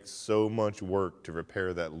going to take so much work to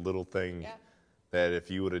repair that little thing that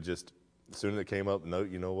if you would have just, as soon as it came up, no,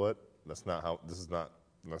 you know what? That's not going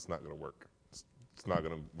to work.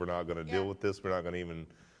 We're not going to deal with this. We're not going to even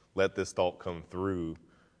let this thought come through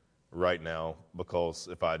right now, because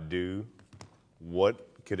if I do,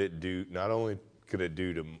 what could it do? Not only could it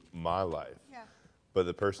do to my life, but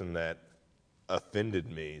the person that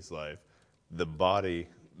offended me's life, the body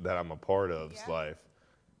that I'm a part of's life.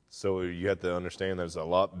 So you have to understand there's a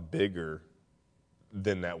lot bigger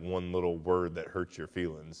than that one little word that hurts your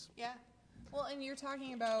feelings. Yeah. Well, and you're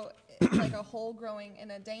talking about like a hole growing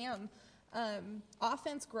in a dam.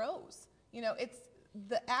 Offense grows. You know, it's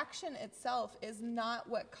the action itself is not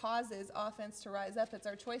what causes offense to rise up. It's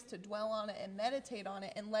our choice to dwell on it and meditate on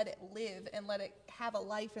it and let it live and let it have a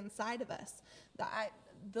life inside of us.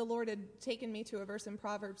 The Lord had taken me to a verse in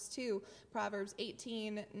Proverbs 2, Proverbs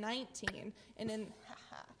 18:19,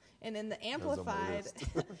 and in the Amplified,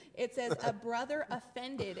 it says, "A brother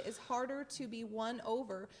offended is harder to be won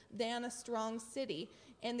over than a strong city,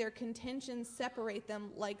 and their contentions separate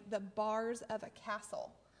them like the bars of a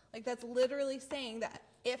castle." Like, that's literally saying that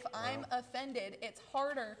if I'm offended, it's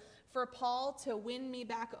harder for Paul to win me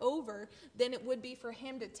back over than it would be for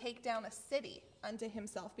him to take down a city unto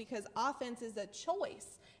himself, because offense is a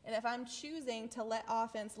choice. And if I'm choosing to let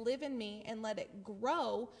offense live in me and let it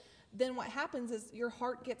grow, then what happens is your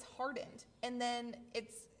heart gets hardened, and then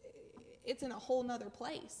it's in a whole nother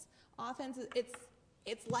place. Offense,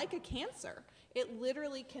 it's like a cancer. It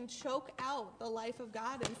literally can choke out the life of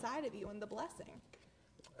God inside of you and the blessing.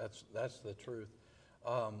 That's the truth.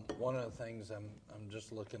 One of the things I'm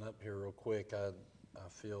just looking up here real quick. I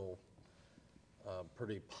feel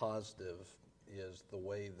pretty positive is the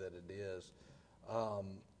way that it is.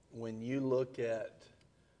 When you look at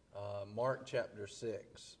Mark chapter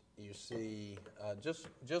 6, you see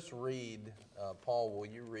just read. Paul, will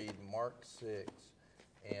you read Mark 6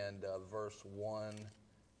 and verse 1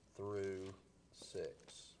 through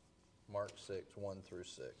 6? Mark 6, 1 through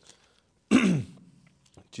 6.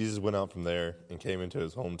 Jesus went out from there and came into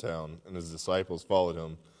his hometown, and his disciples followed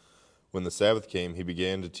him. When the Sabbath came, he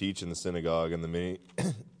began to teach in the synagogue, and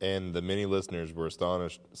the many listeners were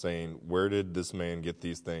astonished, saying, "Where did this man get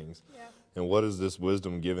these things? Yeah. And what is this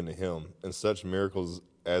wisdom given to him? And such miracles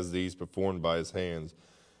as these performed by his hands?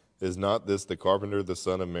 Is not this the carpenter, the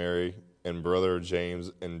son of Mary, and brother of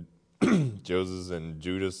James, and Joseph, and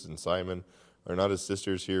Judas, and Simon? Are not his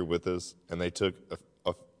sisters here with us?" And they took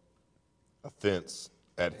offense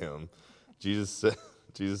at him. Jesus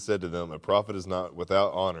said to them, "A prophet is not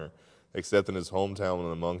without honor, except in his hometown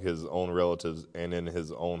and among his own relatives and in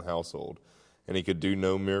his own household." And he could do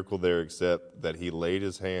no miracle there except that he laid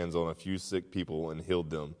his hands on a few sick people and healed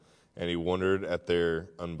them. And he wondered at their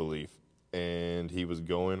unbelief. And he was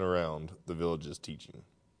going around the villages teaching.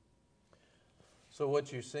 So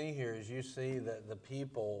what you see here is you see that the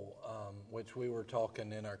people, which we were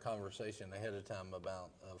talking in our conversation ahead of time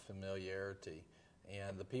about familiarity,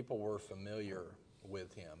 and the people were familiar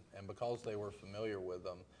with him. And because they were familiar with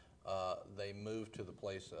him, they moved to the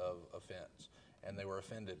place of offense, and they were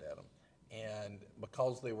offended at him. And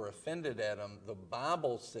because they were offended at him, the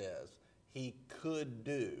Bible says he could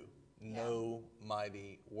do no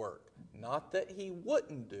mighty work. Not that he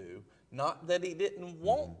wouldn't do, not that he didn't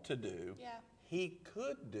want to do. Yeah. He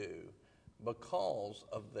could do because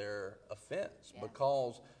of their offense,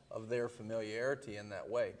 because of their familiarity in that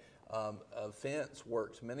way. Offense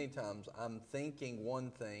works many times. I'm thinking one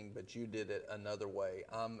thing, but you did it another way.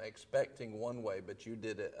 I'm expecting one way, but you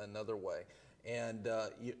did it another way. And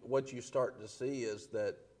what you start to see is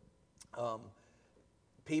that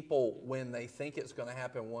people, when they think it's going to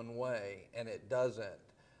happen one way and it doesn't,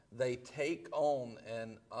 they take on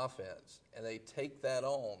an offense, and they take that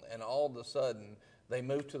on, and all of a sudden they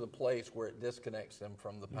move to the place where it disconnects them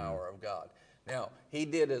from the power of God. Now, he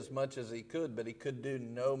did as much as he could, but he could do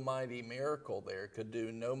no mighty miracle there, could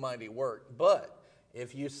do no mighty work. But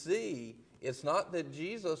if you see, it's not that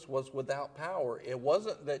Jesus was without power. It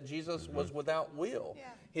wasn't that Jesus was without will. Yeah.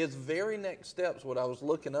 His very next steps, what I was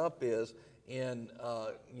looking up is in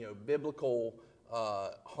biblical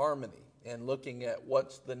harmony, and looking at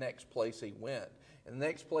what's the next place he went. And the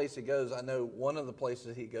next place he goes, I know one of the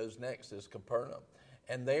places he goes next is Capernaum.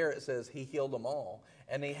 And there it says he healed them all.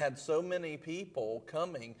 And he had so many people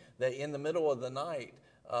coming that in the middle of the night,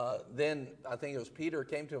 then I think it was Peter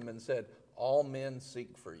came to him and said, "All men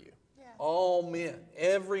seek for you." Yeah. All men,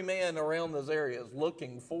 every man around this area is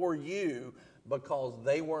looking for you, because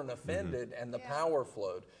they weren't offended and the power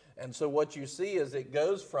flowed. And so what you see is it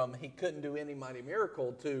goes from he couldn't do any mighty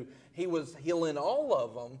miracle to he was healing all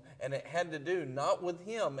of them, and it had to do not with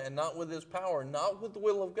him and not with his power, not with the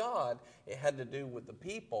will of God. It had to do with the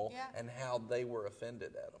people and how they were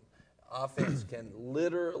offended at him. Offense can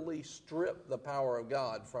literally strip the power of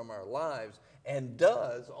God from our lives, and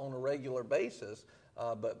does on a regular basis,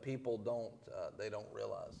 but people don't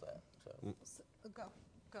realize that. So.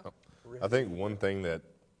 Go. I think one thing that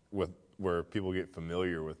where people get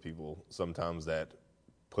familiar with people, sometimes that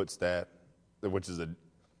puts that, which is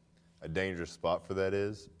a dangerous spot for that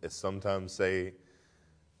is sometimes say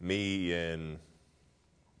me and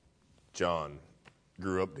John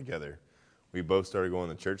grew up together. We both started going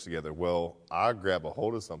to church together. Well, I grab a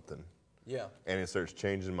hold of something, Yeah. and it starts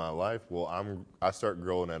changing my life. Well, I start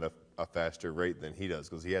growing at a faster rate than he does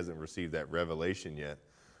because he hasn't received that revelation yet.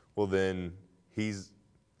 Well, then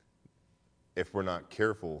if we're not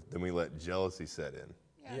careful, then we let jealousy set in.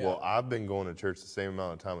 Yeah. Well, I've been going to church the same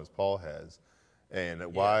amount of time as Paul has, and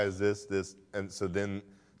why is this? And so then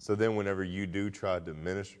whenever you do try to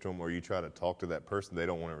minister to them or you try to talk to that person, they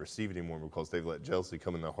don't want to receive it anymore because they've let jealousy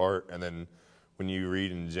come in their heart. And then when you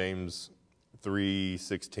read in James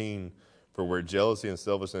 3:16, for where jealousy and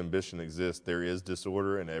selfish ambition exist, there is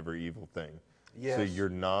disorder in every evil thing. Yes. So you're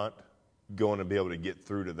not going to be able to get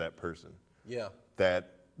through to that person. Yeah. That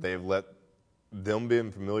they've let them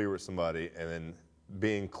being familiar with somebody and then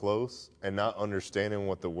being close and not understanding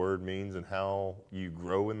what the word means and how you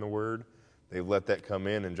grow in the word, they've let that come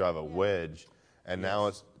in and drive a wedge. And now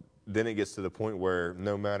then it gets to the point where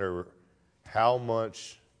no matter how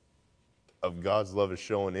much of God's love is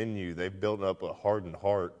showing in you, they've built up a hardened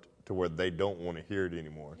heart to where they don't want to hear it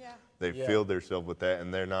anymore. Yeah. They've Yeah. filled themselves with that,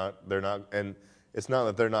 and they're not, and it's not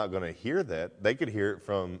that they're not going to hear that. They could hear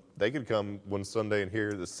it they could come one Sunday and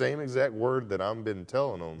hear the same exact word that I've been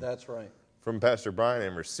telling them That's right. from Pastor Brian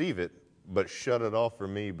and receive it, but shut it off for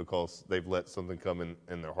me because they've let something come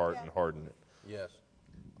in their heart and harden it. Yes.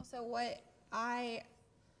 So what I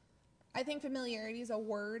think familiarity is a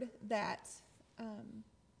word that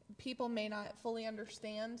people may not fully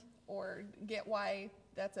understand or get why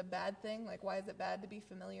that's a bad thing. Like, why is it bad to be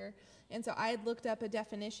familiar? And so I had looked up a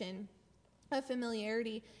definition of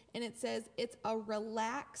familiarity, and it says it's a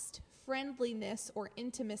relaxed friendliness or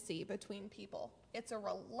intimacy between people. It's a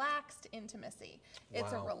relaxed intimacy.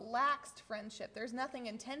 It's a Wow. relaxed friendship. There's nothing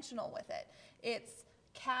intentional with it. It's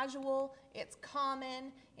casual, it's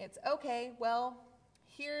common, it's okay, well,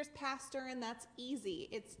 here's pastor and that's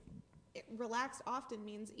easy. Relaxed often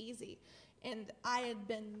means easy. And I had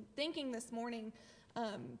been thinking this morning,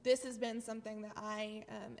 this has been something that I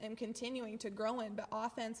am continuing to grow in, but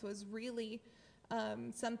offense was really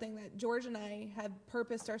something that George and I have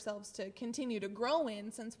purposed ourselves to continue to grow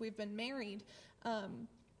in since we've been married. And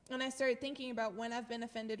I started thinking about when I've been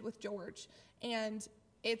offended with George, and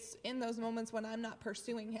it's in those moments when I'm not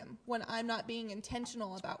pursuing him, when I'm not being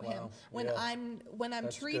intentional about him, when Yeah. I'm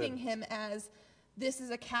That's treating good. him as this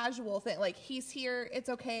is a casual thing. Like, he's here, it's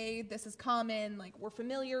okay, this is common, like, we're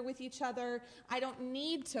familiar with each other. I don't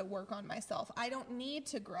need to work on myself. I don't need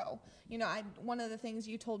to grow. You know, one of the things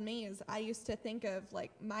you told me is I used to think of,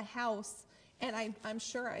 like, my house, and I'm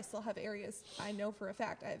sure I still have areas, I know for a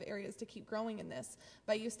fact I have areas to keep growing in this,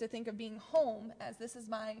 but I used to think of being home as this is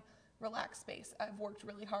my relaxed space. I've worked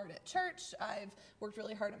really hard at church. I've worked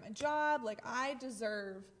really hard at my job. Like, I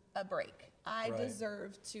deserve a break. I Right.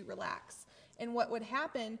 deserve to relax. And what would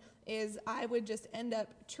happen is I would just end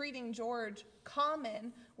up treating George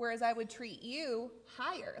common, whereas I would treat you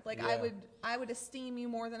higher. Like, Yeah. I would esteem you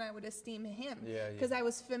more than I would esteem him. Yeah, Because I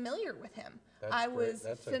was familiar with him. That's I great. was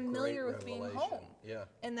That's a familiar great with being revelation. home. Yeah.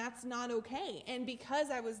 And that's not okay. And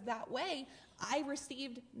because I was that way, I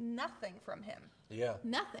received nothing from him. Yeah.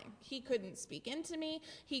 Nothing. He couldn't speak into me.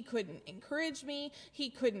 He couldn't encourage me.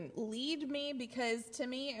 He couldn't lead me, because to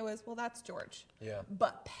me it was, well, that's George. Yeah.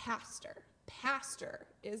 But pastor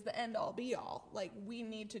is the end all be all. Like, we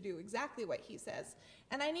need to do exactly what he says.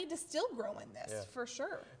 And I need to still grow in this, Yeah. for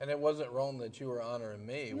sure. And it wasn't wrong that you were honoring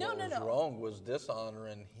me. No, what no, was no. wrong was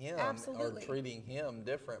dishonoring him Absolutely. or treating him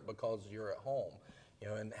different because you're at home, you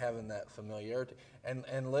know, and having that familiarity.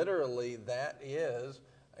 And literally that is,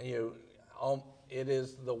 you know, it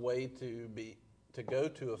is the way to go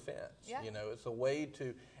to offense. Yeah. You know, it's a way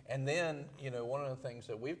to, and then, you know, one of the things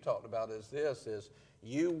that we've talked about is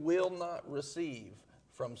you will not receive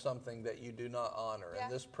from something that you do not honor. Yeah.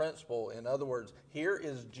 And this principle, in other words, here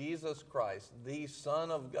is Jesus Christ, the Son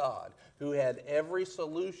of God, who had every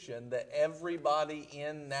solution that everybody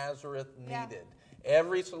in Nazareth Yeah. needed.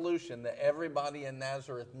 Every solution that everybody in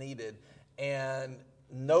Nazareth needed, and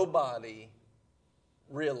nobody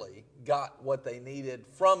really got what they needed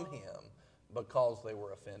from him because they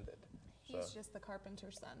were offended. He's So- just the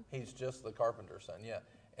carpenter's son. He's just the carpenter's son, yeah.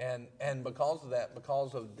 And because of that,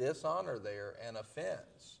 because of dishonor there and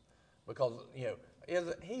offense, because, you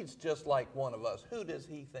know, he's just like one of us. Who does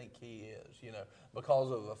he think he is, you know? Because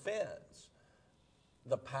of offense,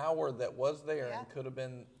 the power that was there Yeah. and could have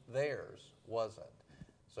been theirs wasn't.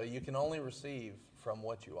 So you can only receive from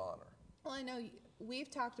what you honor. Well, I know we've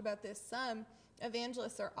talked about this some.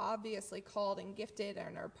 Evangelists are obviously called and gifted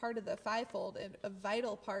and are part of the fivefold, a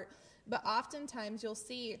vital part. But oftentimes you'll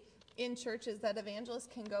see in churches that evangelists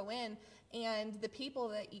can go in and the people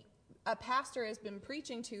that a pastor has been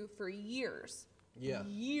preaching to for years. Yeah.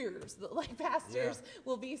 Years. Like pastors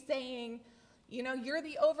will be saying, you know, you're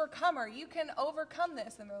the overcomer. You can overcome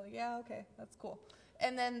this. And they're like, yeah, okay, that's cool.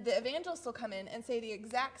 And then the evangelists will come in and say the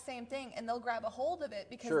exact same thing, and they'll grab a hold of it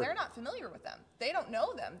because Sure. they're not familiar with them. They don't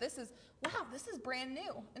know them. This is brand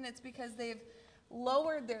new. And it's because they've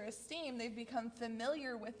lowered their esteem. They've become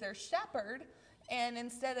familiar with their shepherd. And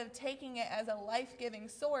instead of taking it as a life-giving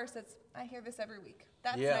source, I hear this every week.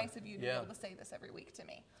 That's nice of you to be able to say this every week to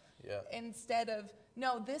me. Yeah. Instead of,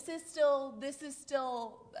 no, this is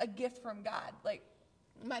still a gift from God. Like,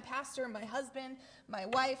 my pastor, my husband, my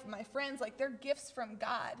wife, my friends, like, they're gifts from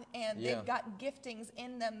God, and they've got giftings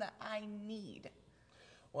in them that I need.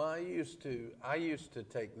 Well, I used to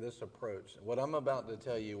take this approach. What I'm about to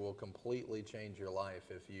tell you will completely change your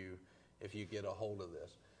life if you get a hold of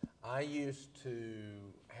this. I used to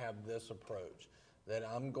have this approach that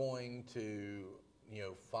I'm going to,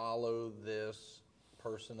 follow this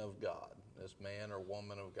person of God, this man or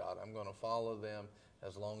woman of God. I'm going to follow them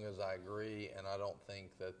as long as I agree and I don't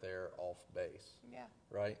think that they're off base. Yeah.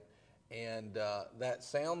 Right? And that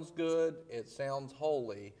sounds good. It sounds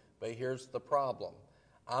holy. But here's the problem.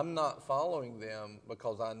 I'm not following them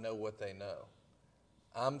because I know what they know.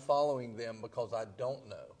 I'm following them because I don't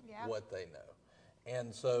know what they know.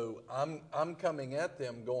 And so I'm coming at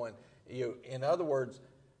them going, in other words,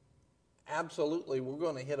 absolutely, we're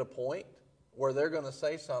going to hit a point where they're going to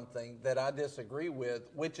say something that I disagree with,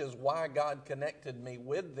 which is why God connected me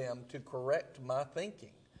with them to correct my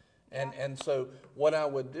thinking. And so what I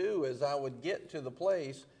would do is I would get to the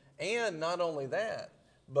place, and not only that,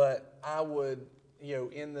 but I would,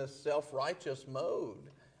 in this self-righteous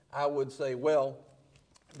mode, I would say, well,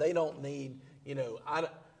 they don't need,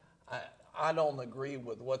 I don't agree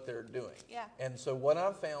with what they're doing. Yeah. And so what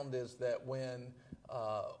I've found is that when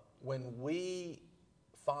we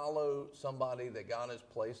follow somebody that God has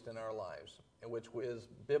placed in our lives, which is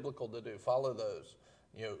biblical to do, follow those,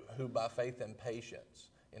 who by faith and patience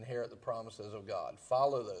inherit the promises of God.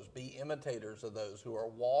 Follow those. Be imitators of those who are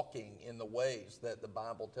walking in the ways that the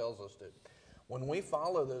Bible tells us to. When we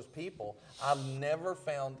follow those people, I've never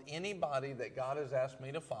found anybody that God has asked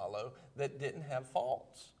me to follow that didn't have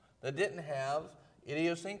faults, that didn't have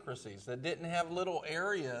idiosyncrasies, that didn't have little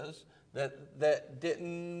areas that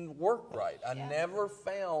didn't work right. I never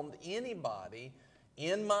found anybody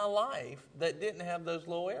in my life that didn't have those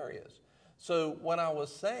little areas. So what I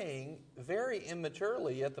was saying very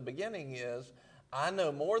immaturely at the beginning is, I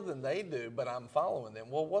know more than they do, but I'm following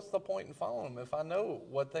them. Well, what's the point in following them if I know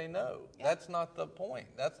what they know? Yeah. That's not the point.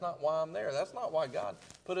 That's not why I'm there. That's not why God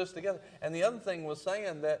put us together. And the other thing was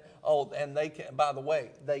saying that, and they can, by the way,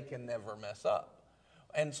 they can never mess up.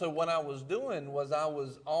 And so what I was doing was I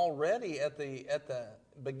was already at the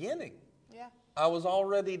beginning. Yeah. I was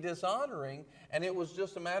already dishonoring, and it was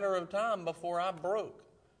just a matter of time before I broke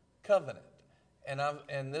covenant.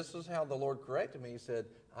 And this is how the Lord corrected me. He said,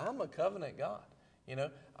 I'm a covenant God.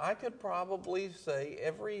 I could probably say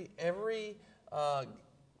every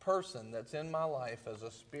person that's in my life as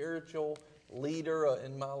a spiritual leader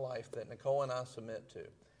in my life that Nicole and I submit to,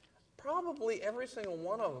 probably every single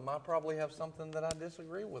one of them, I probably have something that I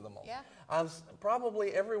disagree with them on. Yeah.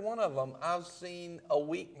 Probably every one of them, I've seen a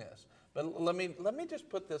weakness. But let me just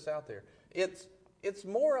put this out there. It's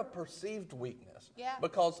more a perceived weakness. Yeah.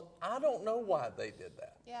 Because I don't know why they did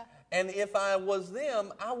that. Yeah. And if I was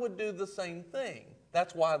them, I would do the same thing.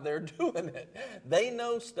 That's why they're doing it. They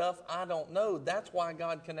know stuff I don't know. That's why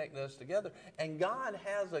God connected us together. And God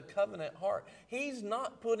has a covenant heart. He's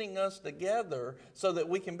not putting us together so that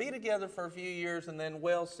we can be together for a few years and then,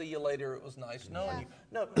 well, see you later. It was nice knowing you.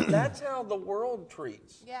 No, that's how the world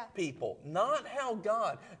treats people, not how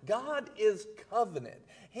God. God is covenant.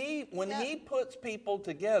 When He puts people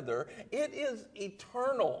together, it is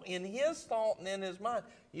eternal in His thought and in His mind.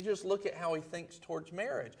 You just look at how He thinks towards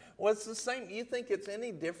marriage. Well, it's the same. You think it's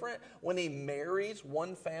any different when He marries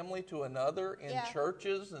one family to another in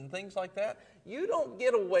churches and things like that? You don't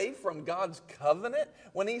get away from God's covenant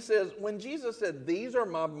when Jesus said, these are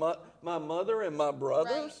my mother and my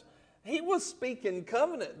brothers. Right. He was speaking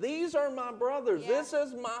covenant. These are my brothers. Yeah. This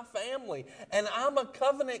is my family. And I'm a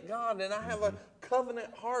covenant God, and I have a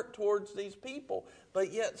covenant heart towards these people.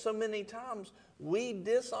 But yet so many times we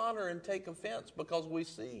dishonor and take offense because we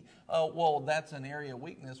see, well, that's an area of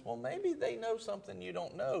weakness. Well, maybe they know something you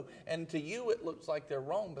don't know. And to you it looks like they're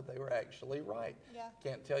wrong, but they were actually right. Yeah.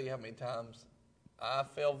 Can't tell you how many times I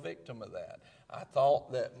fell victim of that. I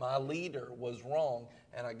thought that my leader was wrong,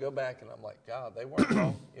 and I go back and I'm like, God, they weren't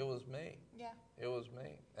wrong. It was me. Yeah. It was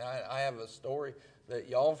me. I have a story that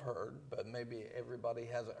y'all have heard, but maybe everybody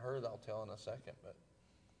hasn't heard. I'll tell in a second. But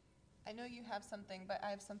I know you have something, but I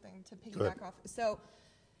have something to Go ahead. piggyback off. So,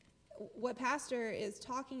 what Pastor is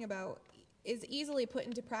talking about is easily put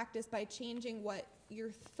into practice by changing what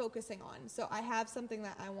you're focusing on. So, I have something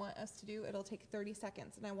that I want us to do. It'll take 30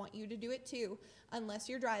 seconds, and I want you to do it too. Unless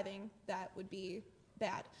you're driving, that would be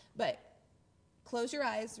bad. But close your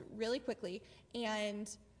eyes really quickly, and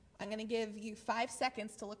I'm going to give you 5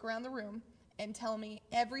 seconds to look around the room and tell me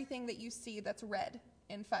everything that you see that's red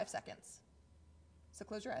in 5 seconds. So,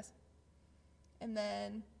 close your eyes. And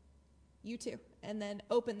then you too. And then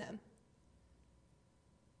open them.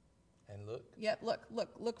 and look. Yep,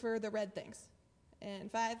 look for the red things.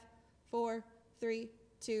 And 5, 4, 3,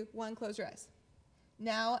 2, 1, close your eyes.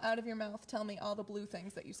 Now, out of your mouth, tell me all the blue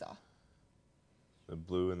things that you saw. The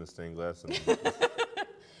blue and the stained glass. And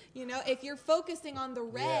You know, if you're focusing on the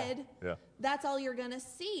red, yeah. that's all you're going to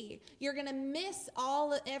see. You're going to miss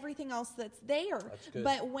everything else that's there. That's good.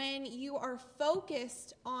 But when you are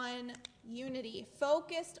focused on unity,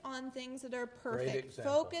 focused on things that are perfect,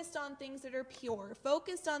 example. focused on things that are pure,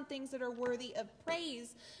 focused on things that are worthy of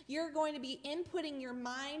praise, you're going to be inputting your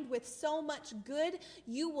mind with so much good,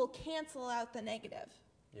 you will cancel out the negative.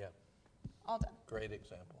 Yeah, All done. great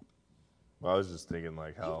example. Well, I was just thinking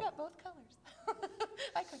like You've how got both colors.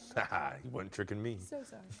 I couldn't. he wasn't tricking me. So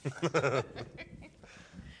sorry. I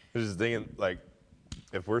was just thinking like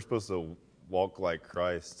if we're supposed to walk like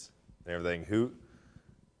Christ and everything,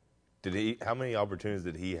 how many opportunities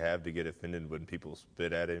did he have to get offended when people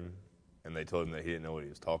spit at him and they told him that he didn't know what he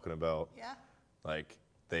was talking about? Yeah. Like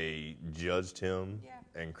they judged him Yeah.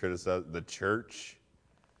 and criticized the church.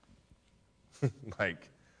 Like,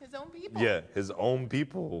 His own people. yeah, his own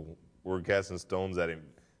people were casting stones at him,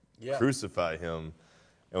 Yeah. crucify him.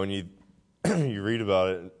 And when you you read about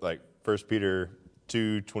it, like 1 Peter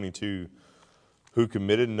 2:22, who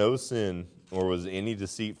committed no sin, nor was any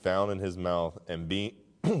deceit found in his mouth, and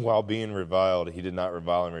while being reviled, he did not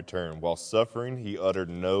revile in return. While suffering, he uttered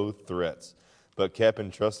no threats, but kept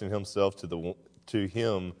entrusting himself to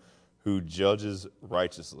him who judges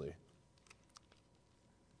righteously.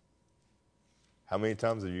 How many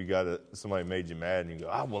times have you somebody made you mad and you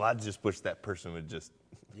go, well, I just wish that person would just,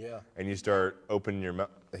 Yeah. and you start opening your mouth.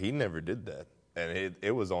 He never did that. And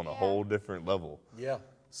it was on a whole different level. Yeah.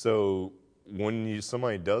 So when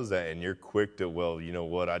somebody does that and you're quick to, well, you know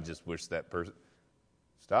what, I just wish that person,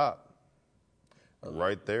 stop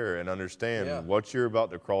right there and understand what you're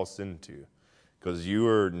about to cross into. Because you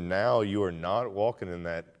are not walking in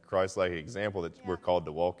that Christ-like example that we're called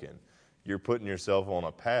to walk in. You're putting yourself on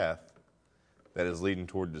a path that is leading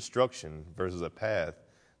toward destruction versus a path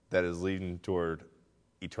that is leading toward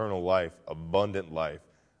eternal life, abundant life,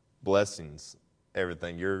 blessings,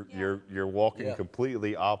 everything. You're walking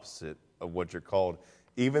completely opposite of what you're called,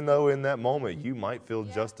 even though in that moment you might feel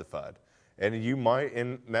justified. And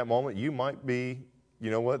in that moment, you might be, you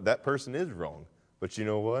know what, that person is wrong. But you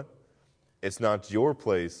know what? It's not your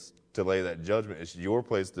place to lay that judgment. It's your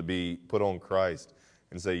place to be put on Christ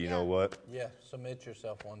and say, you know what? Yeah. Submit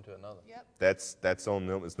yourself one to another. Yep. That's on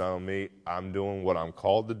them. It's not on me. I'm doing what I'm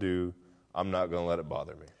called to do. I'm not going to let it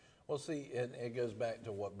bother me. Well, see, it goes back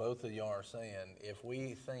to what both of y'all are saying. If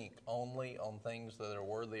we think only on things that are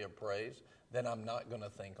worthy of praise, then I'm not going to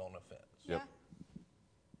think on offense. Yep.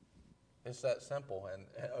 It's that simple. And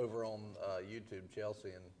over on YouTube, Chelsea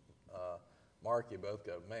and Mark, you both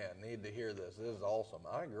go, man, need to hear this. This is awesome.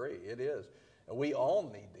 I agree. It is. And we all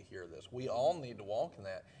need to hear this. We all need to walk in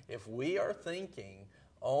that. If we are thinking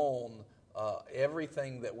on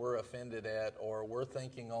everything that we're offended at, or we're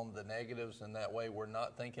thinking on the negatives in that way, we're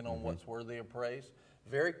not thinking on what's worthy of praise,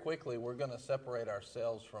 very quickly we're going to separate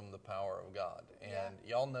ourselves from the power of God. And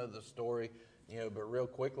y'all know the story, but real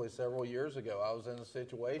quickly, several years ago, I was in a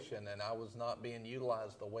situation and I was not being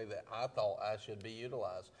utilized the way that I thought I should be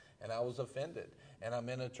utilized. And I was offended. And I'm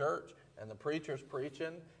in a church and the preacher's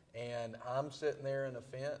preaching and I'm sitting there in a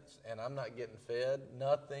fence and I'm not getting fed.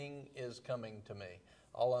 Nothing is coming to me.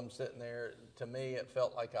 All I'm sitting there, to me, it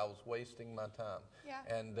felt like I was wasting my time. Yeah.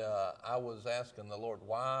 And I was asking the Lord,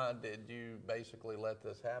 why did you basically let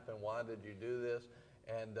this happen? Why did you do this?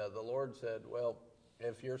 And the Lord said, well,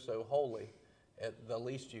 if you're so holy, the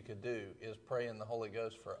least you could do is pray in the Holy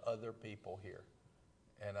Ghost for other people here.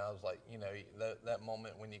 And I was like, that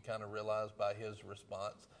moment when you kind of realize by his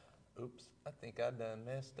response, oops, I think I done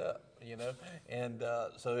messed up, And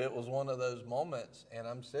so it was one of those moments, and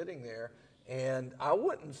I'm sitting there, and I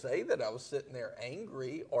wouldn't say that I was sitting there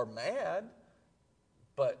angry or mad.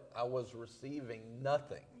 but I was receiving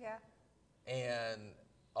nothing. Yeah. And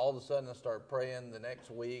all of a sudden, I started praying the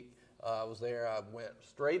next week. I was there. I went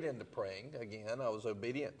straight into praying again. I was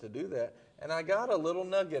obedient to do that. And I got a little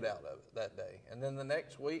nugget out of it that day. And then the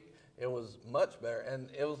next week, it was much better. And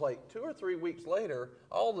it was like 2 or 3 weeks later,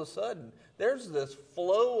 all of a sudden, there's this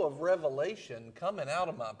flow of revelation coming out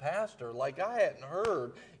of my pastor like I hadn't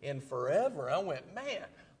heard in forever. I went, man,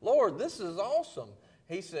 Lord, this is awesome.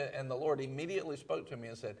 He said, and the Lord immediately spoke to me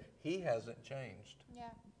and said, he hasn't changed. Yeah.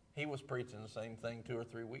 He was preaching the same thing 2 or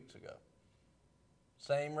 3 weeks ago.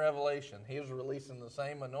 Same revelation. He was releasing the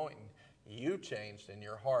same anointing. You changed in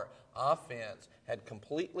your heart. Offense had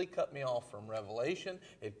completely cut me off from revelation.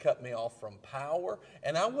 It cut me off from power.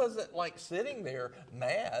 And I wasn't like sitting there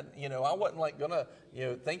mad. I wasn't like going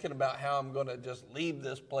to, thinking about how I'm going to just leave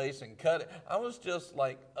this place and cut it. I was just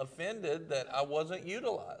like offended that I wasn't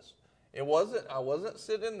utilized. I wasn't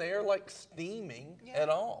sitting there like steaming at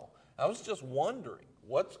all. I was just wondering,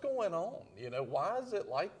 what's going on? Why is it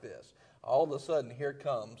like this? All of a sudden, here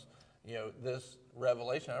comes, this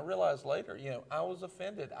revelation. I realized later, I was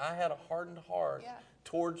offended. I had a hardened heart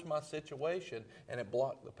towards my situation, and it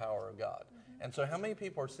blocked the power of God. Mm-hmm. And so how many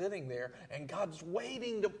people are sitting there, and God's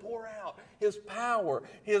waiting to pour out His power,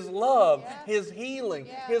 His love, His healing,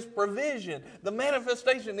 His provision, the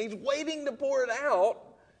manifestation. He's waiting to pour it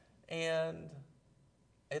out, and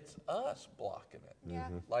it's us blocking it,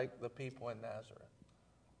 like the people in Nazareth.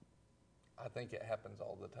 I think it happens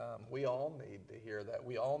all the time. We all need to hear that.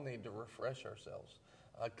 We all need to refresh ourselves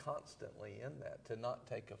constantly in that, to not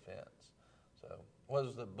take offense. So, what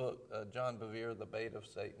is the book? John Bevere, The Bait of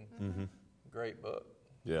Satan. Mm-hmm. Great book.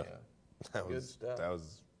 Yeah. Good stuff.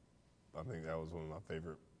 I think that was one of my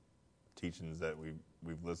favorite teachings that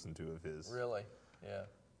we've listened to of his. Really? Yeah.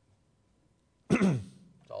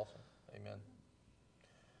 It's awesome. Amen.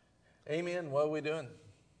 Amen. What are we doing?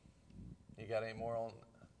 You got any more on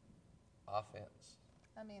offense?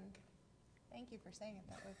 I mean, thank you for saying it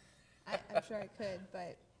that way. I'm sure I could,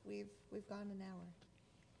 but we've gone an hour.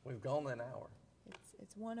 We've gone an hour.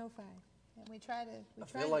 It's 1:05, and we try to. I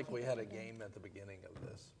feel like we had a game at the beginning of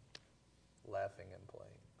this, laughing and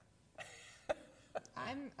playing.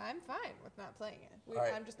 I'm fine with not playing it.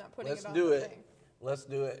 Right, I'm just not putting it on do the it. thing. Let's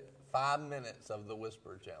do it. 5 minutes of the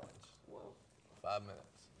whisper challenge. Whoa. 5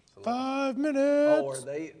 minutes. So 5 minutes. Oh, are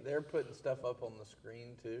they're putting stuff up on the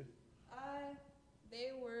screen too?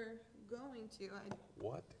 They were going to.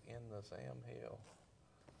 What in the Sam Hill?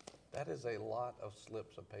 That is a lot of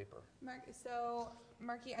slips of paper.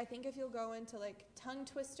 Marky, I think if you'll go into like tongue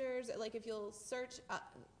twisters, like if you'll search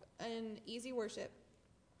an easy worship,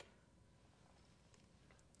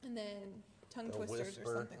 and then tongue The twisters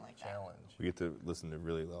whisper or something like challenge. We get to listen to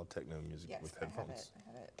really loud techno music that. with Yes, headphones. I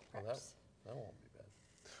have it Well, prepped. that won't be bad.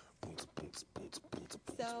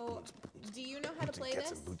 So, do you know how to play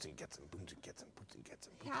this?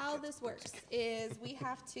 How this works is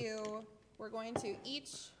we're going to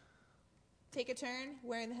each take a turn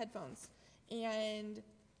wearing the headphones. And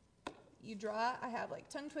you draw, I have like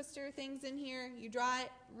tongue twister things in here. You draw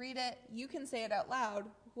it, read it, you can say it out loud.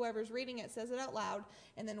 Whoever's reading it says it out loud,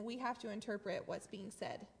 and then we have to interpret what's being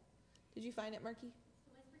said. Did you find it, Marky?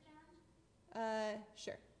 Whisper challenge?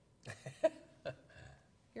 Sure.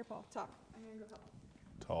 Here, Paul, talk. I'm going to go help.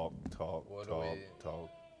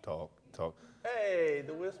 Talk. Hey,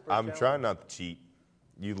 the whisper I'm challenge. trying not to cheat.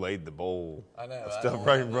 You laid the bowl I know, of I stuff don't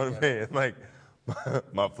right in wanna front look of me. And like,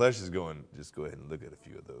 my flesh is going, just go ahead and look at a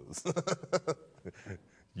few of those.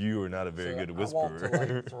 You are not a very So good I want to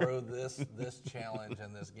whisperer. like throw this challenge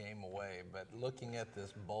and this game away, but looking at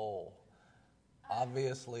this bowl,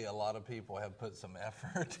 obviously a lot of people have put some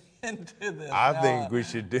effort into this. I Now, think we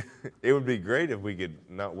should do. It would be great if we could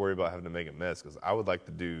not worry about having to make a mess, because I would like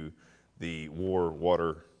to do the war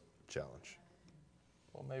water challenge.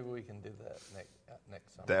 Well, maybe we can do that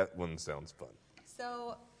next summer. That one sounds fun.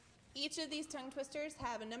 So each of these tongue twisters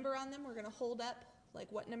have a number on them. We're going to hold up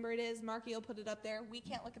like what number it is. Marky will put it up there. We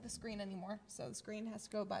can't look at the screen anymore, so the screen has to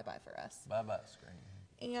go bye-bye for us. Bye-bye screen.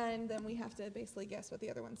 And then we have to basically guess what the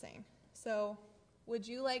other one's saying. So would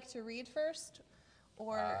you like to read first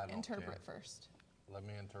or I don't interpret care. first? Let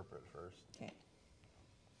me interpret first. Okay.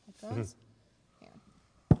 Headphones? Here.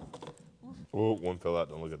 Oh, one fell out.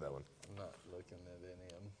 Don't look at that one. I'm not looking at any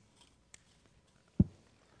of them.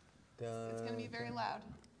 It's going to be very loud.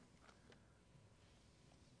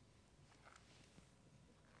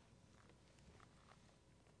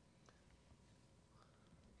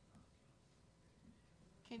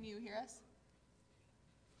 Can you hear us?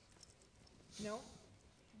 No?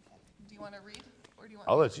 Okay. Do you want to read or do you want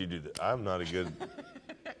I'll let you do that. I'm not a good.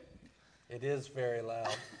 It is very loud.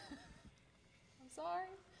 I'm sorry.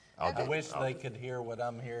 I'll I do wish it. I'll they do it. could hear what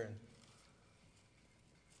I'm hearing.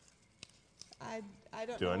 I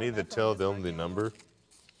don't Do know I what need my to phone tell is them the working on. number?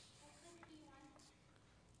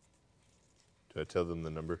 Do I tell them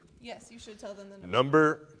the number? Yes, you should tell them the number.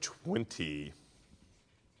 Number 20.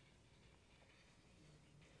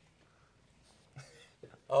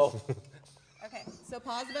 Oh, Okay, so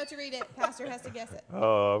Paul's about to read it. Pastor has to guess it.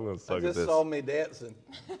 Oh, I'm going to I suck at just this. saw me dancing.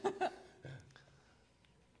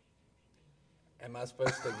 Am I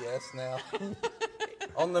supposed to guess now?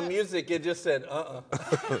 On the music, it just said,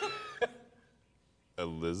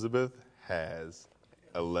 Elizabeth has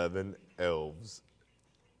 11 elves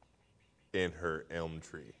in her elm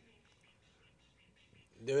tree.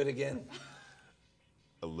 Do it again.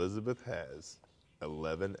 Elizabeth has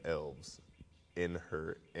 11 elves in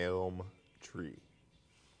her elm tree.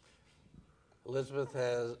 Elizabeth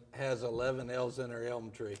has 11 elves in her elm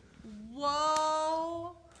tree.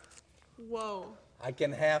 Whoa. Whoa. I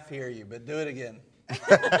can half hear you, but do it again.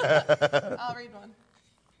 I'll read one.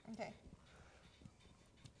 Okay.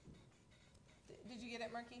 Did you get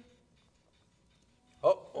it, Murky?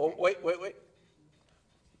 Oh, wait.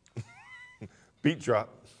 Beat drop.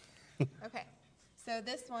 Okay. So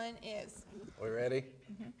this one is We ready?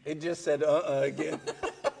 It just said again.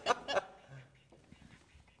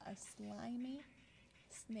 a slimy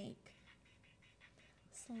snake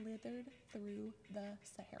slithered through the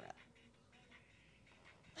Sahara.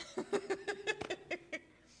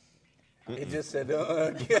 It just said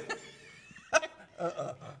again.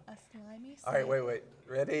 A slimy snake. All right, wait.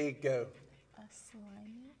 Ready, go. A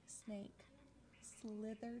slimy snake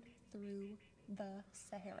slithered through the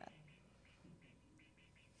Sahara.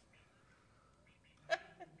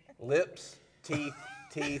 Lips,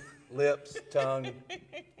 teeth, lips, tongue.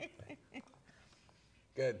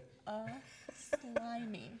 Good. A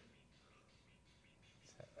slimy.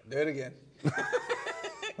 Do it again.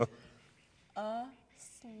 A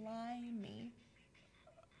slimy.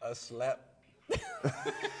 A slap.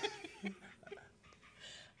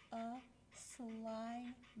 A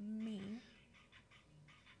slimy.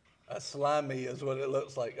 A slimy is what it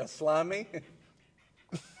looks like. A slimy?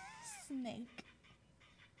 Snake.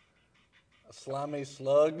 A slimy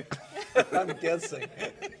slug? I'm guessing.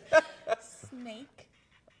 Snake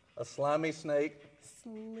A slimy snake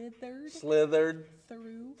slithered slithered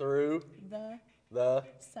through through the the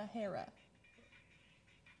Sahara.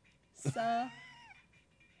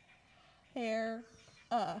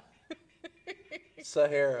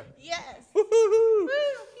 Sahara. Yes. Woo-hoo-hoo. Woo,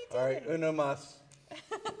 he did All right, it. uno mas.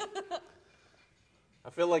 I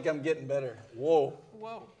feel like I'm getting better. Whoa.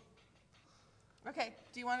 Whoa. Okay.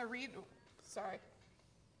 Do you want to read? Sorry.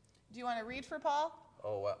 Do you want to read for Paul?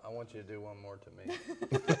 Oh, I want you to do one more to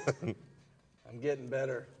me. I'm getting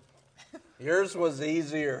better. Yours was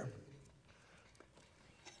easier.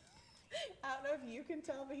 I don't know if you can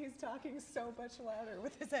tell, but he's talking so much louder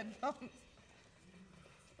with his headphones.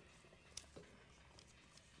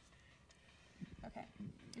 Okay.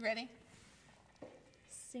 You ready?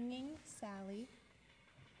 Singing Sally.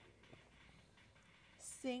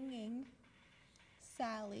 Singing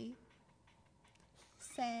Sally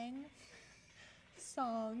sang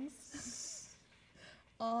songs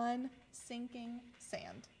on sinking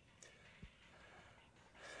sand.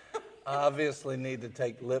 I obviously need to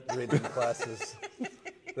take lip reading classes.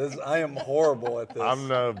 I am horrible at this. I'm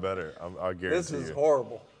no better. I guarantee This is you.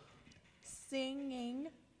 horrible. Singing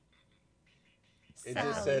It Sally.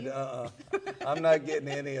 just said, I'm not getting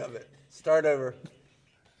any of it. Start over.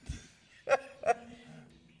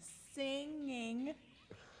 Singing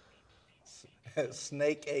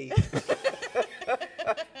Snake ate.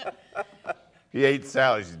 He ate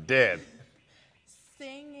Sally. She's dead.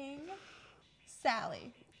 Singing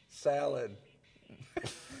Sally. Salad.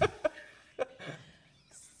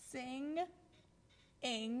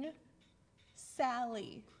 Sing-ing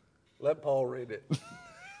Sally. Let Paul read it.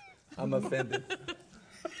 I'm offended.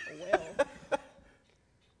 Well,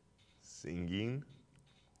 Singing.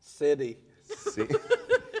 City.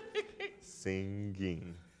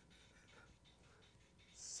 Singing.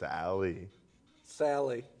 Sally.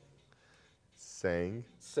 Sally. Sang.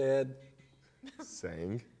 Said.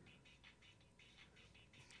 Sang.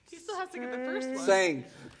 he still has to get the first one. Sang.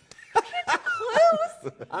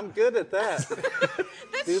 Close. I'm good at that.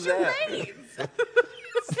 That's Do that. charades.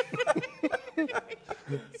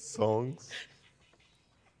 Songs.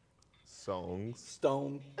 Songs.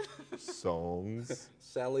 Stone. Songs.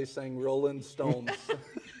 Sally sang Rolling Stones.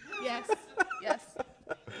 Yes. Yes.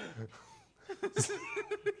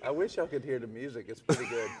 I wish y'all could hear the music. It's pretty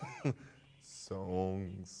good.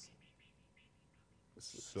 Songs.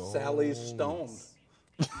 Songs. Sally Stone.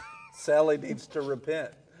 Sally needs to repent.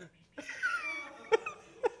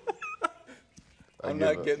 I'm give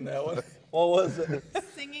not up. getting that one. What was it?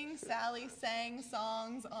 Singing Sally sang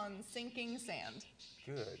songs on sinking sand.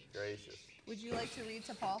 Good gracious. Would you like to read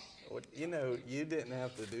to Paul? You know, you didn't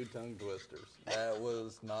have to do tongue twisters. That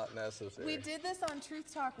was not necessary. We did this on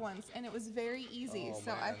Truth Talk once, and it was very easy, Oh,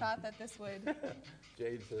 so I man. thought that this would...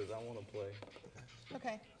 Jade says, I want to play.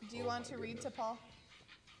 Okay, do you Oh, want my to read goodness. to Paul?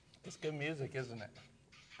 It's good music, isn't it?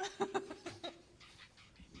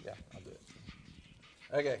 Yeah, I'll do it.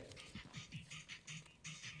 Okay.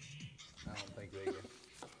 I don't think they can.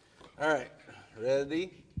 All right,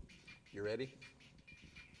 ready? You ready?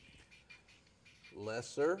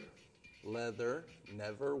 Lesser, leather,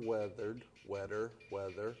 never weathered, wetter,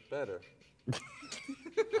 weather, better.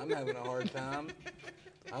 I'm having a hard time.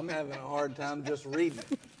 I'm having a hard time just reading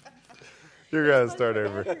it. You're going to start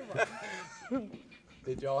over.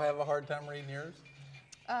 Did y'all have a hard time reading yours?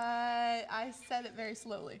 I said it very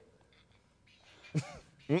slowly.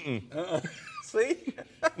 See?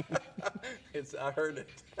 I heard it.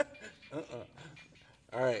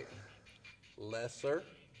 All right. Lesser.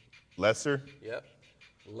 Lesser, Yep.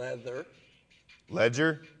 Leather.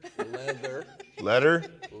 ledger, Leather. letter,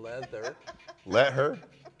 Leather. let her,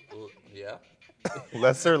 Yeah.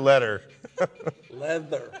 lesser, letter,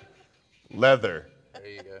 Leather. leather, There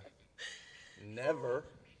you go. Never.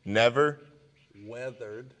 never,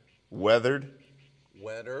 Weathered. weathered,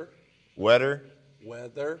 Wetter. wetter,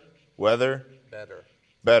 Weather. weather, Better.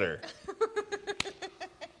 better.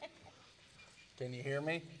 Can you hear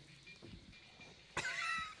me?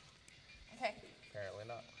 Okay, Apparently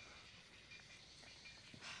not.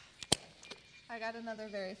 I got another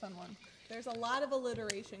very fun one. There's a lot of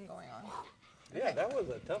alliteration going on. Yeah, that was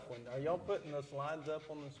a tough one. Are y'all putting the slides up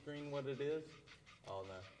on the screen what it is? Oh,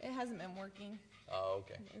 no. It hasn't been working. Oh,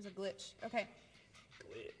 okay. There's a glitch. Okay,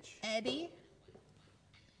 Glitch. Eddie.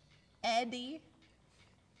 Eddie.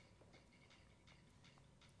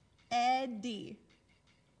 Eddie.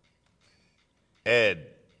 Ed,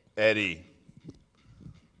 Eddie,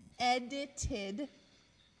 Edited.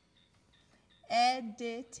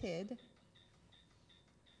 Edited.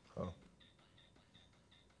 oh.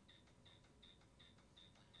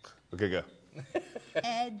 Okay, go.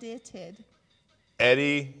 Edited.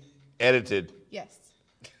 Eddie, edited, Yes.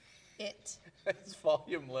 It. It's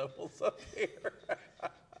volume levels up here.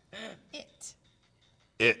 It.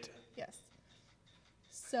 it. Yes.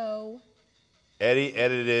 So, Eddie,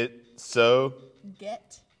 edited, so,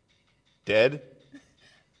 get. dead,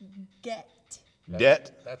 Get.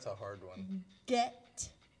 debt, That's a hard one. Get.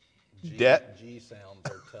 debt, G sounds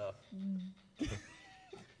are tough.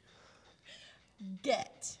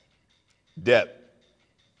 Get. debt,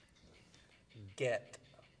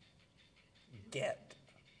 Get.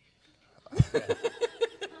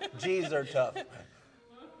 G's are tough.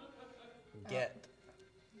 Get.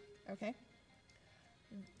 Okay.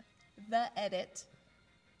 The edit.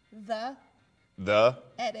 The the,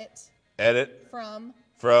 edit edit, from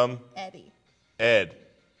from, Eddie. Ed,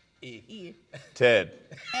 E. Ted,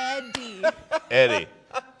 Eddie. Eddie.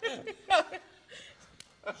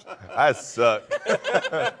 I suck.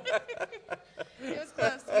 It was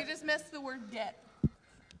close. You just missed the word get.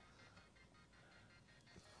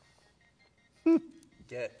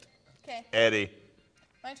 Get. Okay, Eddie.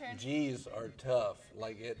 my turn. G's are tough.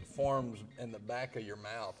 Like it forms in the back of your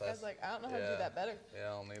mouth. I was like, I don't know how to do that better. Yeah,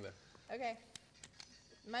 I don't either. Okay.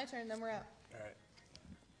 My turn, then we're out. All right.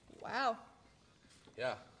 Wow.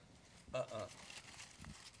 Yeah. All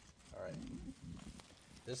right.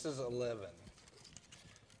 This is 11.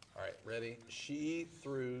 All right, ready? She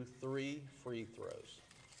threw 3 free throws.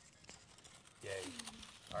 Yay.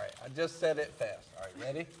 All right, I just said it fast. All right,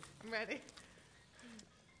 ready? I'm ready.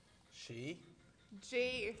 She.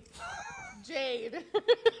 Jade.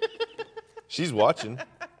 She's watching.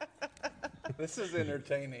 This is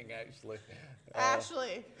entertaining, actually.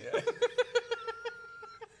 Ashley. Yeah.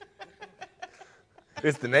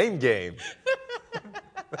 It's the name game.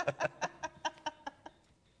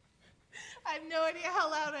 I have no idea how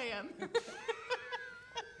loud I am.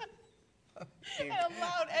 And I'm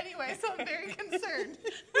loud anyway, so I'm very concerned.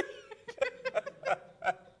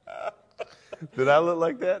 Did I look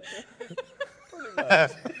like that?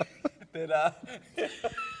 Did I?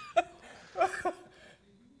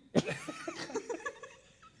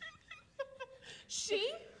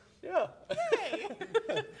 She? Yeah. Hey.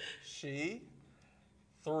 She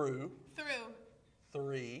threw Threw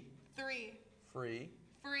 3 3 free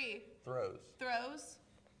free throws. throws.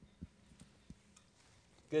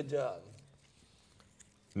 Good job.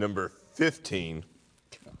 Number 15.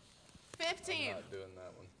 15. Not doing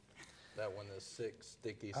that one. That one is 6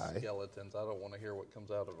 sticky Aye. skeletons. I don't want to hear what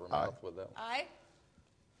comes out of her Aye. mouth with that one. I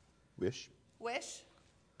Wish. wish.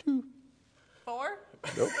 2. 4.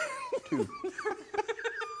 Nope. 2.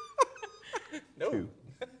 No. 2.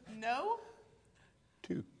 No.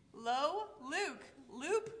 2. Low. Luke.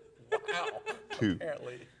 Loop. Wow. 2.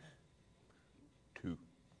 Apparently. 2.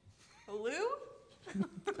 Lou.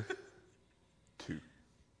 2.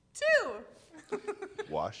 2.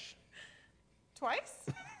 Wash. Twice.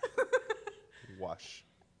 Wash.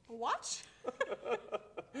 Watch.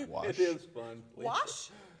 Wash. It is fun. Lisa. Wash.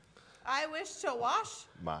 I wish to wash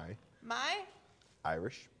My my.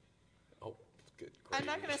 Irish. Oh, good. I'm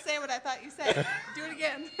not going to say what I thought you said. Do it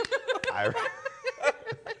again. Irish.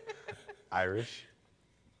 Irish.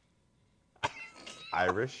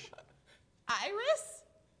 Irish. Iris.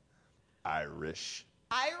 Irish.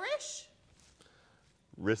 Irish.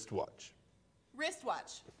 Wristwatch.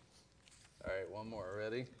 Wristwatch. All right, one more.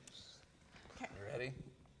 Ready? Okay. You ready?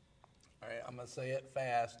 All right, I'm going to say it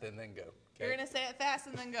fast and then go. You're Okay? going to say it fast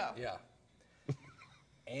and then go. Yeah.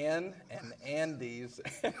 Ann and Andy's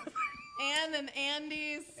Ann and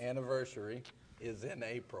Andy's anniversary is in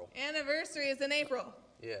April. anniversary is in April.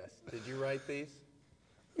 Yes. Did you write these?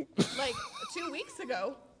 Like 2 weeks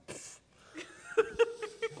ago.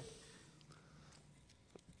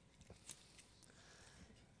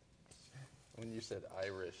 When you said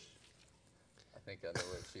Irish, I think I know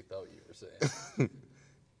what she thought you were saying.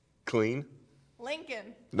 Clean.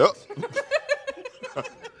 Lincoln. Nope.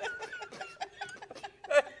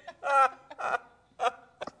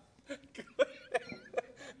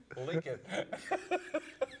 Lincoln.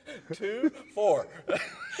 2, 4.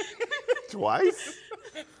 Twice.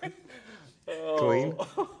 Clean.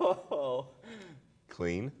 Oh.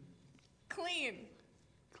 Clean. Clean.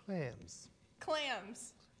 Clams.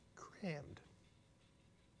 Clams. Crammed.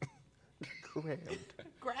 Crammed.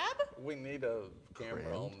 Grab. We need a camera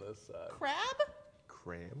Crammed. on this side. Crab.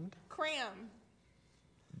 Crammed. Cram.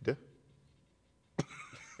 D.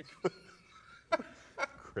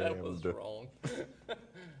 That was Crammed. wrong.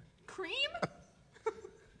 Cream.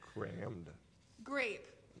 Crammed. Grape.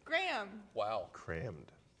 Graham. Wow.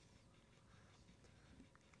 Crammed.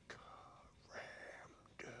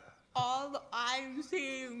 All I'm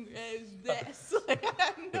seeing is this. Like, I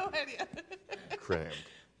have no idea. Crammed.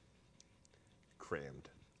 Crammed.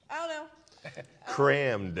 I don't know.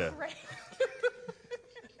 Crammed. Cram.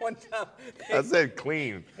 One time, I said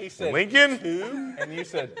clean. he said Lincoln? 2, and you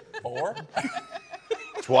said 4.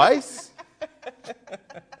 Twice?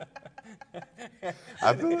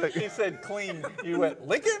 I feel like He said clean. You went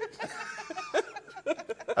Lincoln.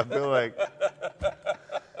 I feel like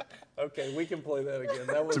Okay, we can play that again.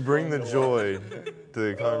 That was to bring the fun to joy to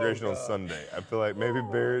the congregation on Sunday. I feel like maybe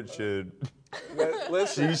Barrett should watch.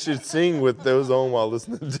 Listen, she should sing with those on while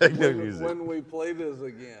listening to techno music. when we play this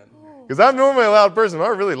again, Because I'm normally a loud person.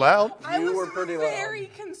 I'm really loud. I You was were pretty loud. very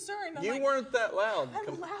concerned. I'm you like, weren't that loud.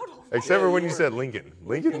 I'm loud. over Except for Yeah, when you you were. said Lincoln.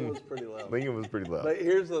 Lincoln was pretty loud. Lincoln was pretty loud. But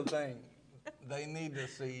here's the thing. They need to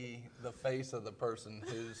see the face of the person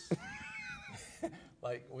who's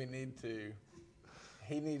like we need to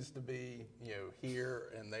he needs to be,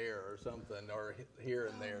 here and there or something or here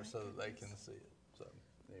and there so that they can see it. So,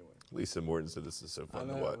 anyway. Lisa Morton said this is so I fun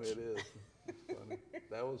know to watch. it is. It's funny.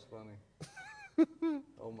 That was funny.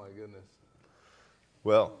 Oh my goodness.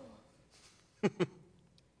 Well,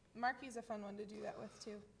 Marky's a fun one to do that with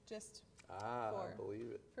too. Just I For- believe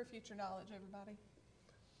it. for future knowledge, everybody.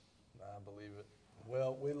 I believe it.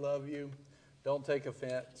 Well, we love you. Don't take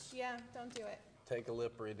offense. Yeah, don't do it. Take a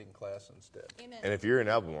lip reading class instead. Amen. and if you're in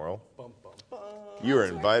Albemarle, Bum, bum, bum. you are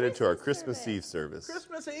to our invited to our Christmas Christmas service. Eve service.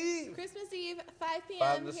 Christmas Eve. Christmas Eve, 5 p.m.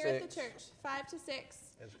 5 to here at the 6. church. 5 to 6.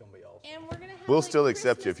 It's going to be awesome. And we're going to have We'll like, still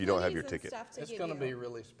accept you Christmas if you don't have goodies your and ticket. stuff to It's give going to you. be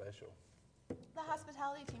really special. The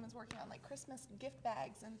hospitality team is working on like Christmas gift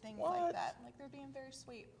bags and things What? like that. Like they're being very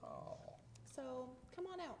sweet. Oh, So come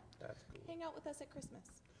on out. that's cool. Hang out with us at Christmas.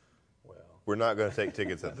 Well, We're not going to take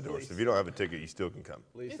tickets at the door. So if you don't have a ticket, you still can come.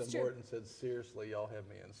 Lisa It's true. Morton said, seriously, y'all have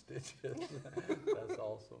me in stitches. That's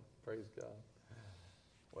awesome. Praise God.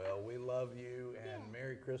 Well, we love you and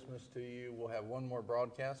Merry Christmas to you. We'll have one more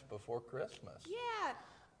broadcast before Christmas. Yeah.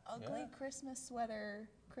 Ugly Yeah. Christmas sweater,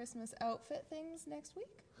 Christmas outfit things next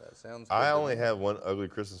week. That sounds good. I to only me. have one ugly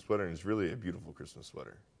Christmas sweater, and it's really a beautiful Christmas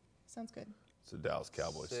sweater. Sounds good. It's a Dallas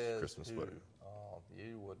Cowboys Says Christmas who? sweater. Oh,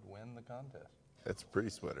 you would win the contest. It's a pretty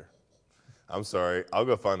sweater. I'm sorry. I'll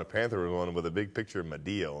go find a Panther one with a big picture of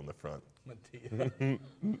Medea on the front. Mattia. That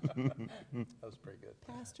was pretty good.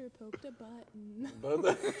 Pastor poked a button.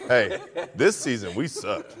 But Hey, this season we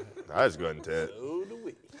sucked. I just go ahead and tell it. so do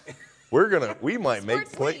we. We might make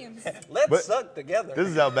Sports play. memes. Let's But suck together. This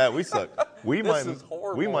is how bad we suck. We This might is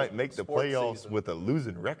horrible we might make the sports playoffs season. with a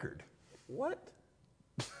losing record. What?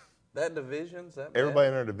 That division's that Everybody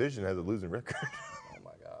bad? in our division has a losing record. Oh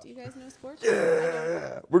my God. Do you guys know sports?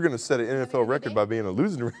 Yeah. We're gonna set an Having a NFL good record day? by being a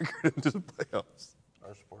losing record into the playoffs.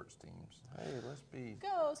 Our sports teams. Hey, let's be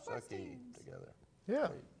Go, sports sucky teams. together. Yeah,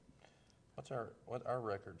 Wait, our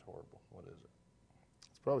record's horrible. What is it?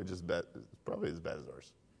 it's probably just bad. It's probably as bad as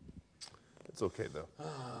ours. It's okay though.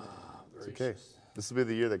 It's okay. Gracious. This will be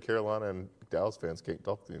the year that Carolina and Dallas fans can't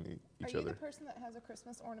talk to Are each you other. the person that has a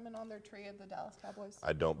Christmas ornament on their tree of the Dallas Cowboys?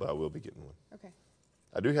 I don't, but I will be getting one. Okay.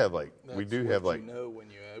 I do have like we That's do what have like you know when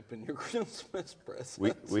you open your Christmas presents.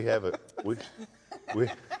 we have a we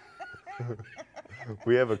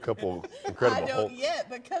we have a couple incredible I don't Hulks. yet,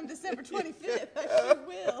 but come December 25th, I sure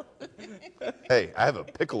will. Hey, I have a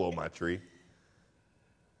pickle on my tree.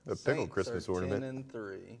 A pickle Saints Christmas are ornament.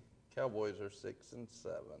 10-3. Cowboys are 6-7.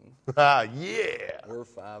 Ah, yeah. We're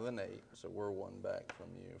 5-8, so we're one back from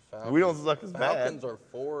you. We don't suck as bad. Falcons are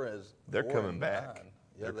 4 as. They're 4 coming and back. 9.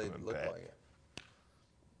 Yeah, They're they coming look back. like it.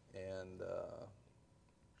 And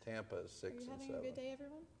Tampa is 6 Are you and having 7. a good day,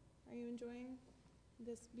 everyone? Are you enjoying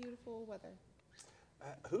this beautiful weather?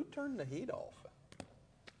 Who turned the heat off?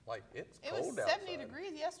 Like it's It cold was 70 outside.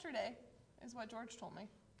 degrees yesterday, is what George told me.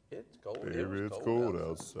 It's cold. Baby, It was it's cold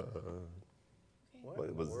outside. What What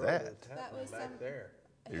in the was world that? is That happening was back some- there.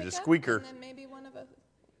 A There's a hiccup, squeaker. And then maybe one of us.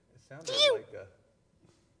 It sounded like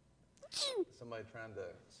somebody trying to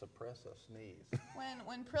suppress a sneeze.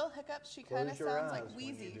 When Prill hiccups, she kind of Close your sounds like eyes when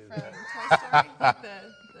you Wheezy do from that. Toy Story, like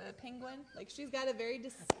the penguin. Like she's got a very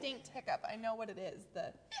distinct hiccup. I know what it is.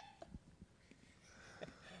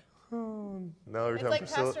 Now every It's time like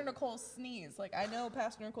Priscilla, Pastor Nicole's sneeze. Like I know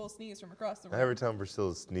Pastor Nicole's sneeze from across the room. every time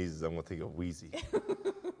Priscilla sneezes, I'm gonna think of Wheezy.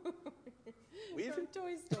 From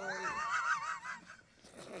Toy Story.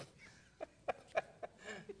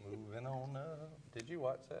 Moving on up. Did you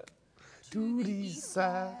watch that? To the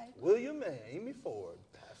side. William and Amy Ford.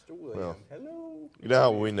 Pastor William. Well. Hello. You know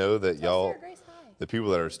how we know that Tell y'all, Sarah Grace hi. the people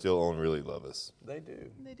that are still on, really love us. They do.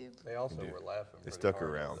 They do. They also They do. were laughing. They pretty stuck hard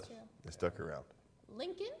around. at us. They stuck around.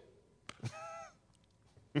 Lincoln.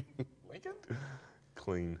 Lincoln?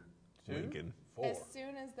 Clean. 2, Lincoln. 4. As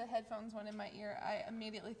soon as the headphones went in my ear, I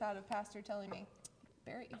immediately thought of Pastor telling me,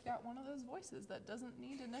 Barrett, you've got one of those voices that doesn't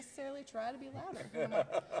need to necessarily try to be louder. And I'm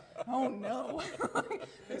like, oh no,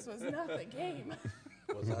 this was not the game.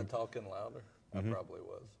 Was I talking louder? I probably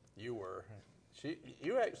was. You were.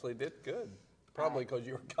 You actually did good. Probably because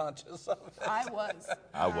you were conscious of it. I was.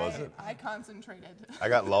 I wasn't. I concentrated. I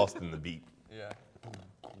got lost in the beat. Yeah.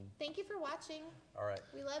 Thank you for watching. All right.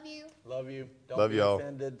 We love you. Love you. Don't Love be y'all.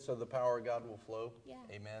 offended so the power of God will flow. Yeah.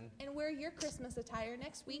 Amen. And wear your Christmas attire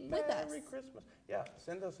next week with us. Merry Christmas. Yeah,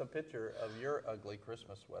 send us a picture of your ugly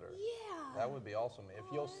Christmas sweater. Yeah. That would be awesome. If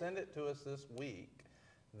you'll send it to us this week,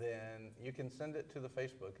 then you can send it to the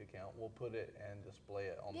Facebook account. We'll put it and display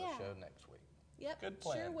it on Yeah. the show next week. Yep. Good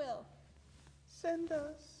Sure plan. will. Send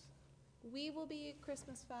us. We will be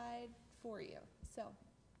Christmas-fied for you. So,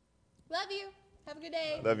 love you. Have a good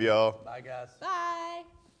day. Love y'all. Bye, guys. Bye.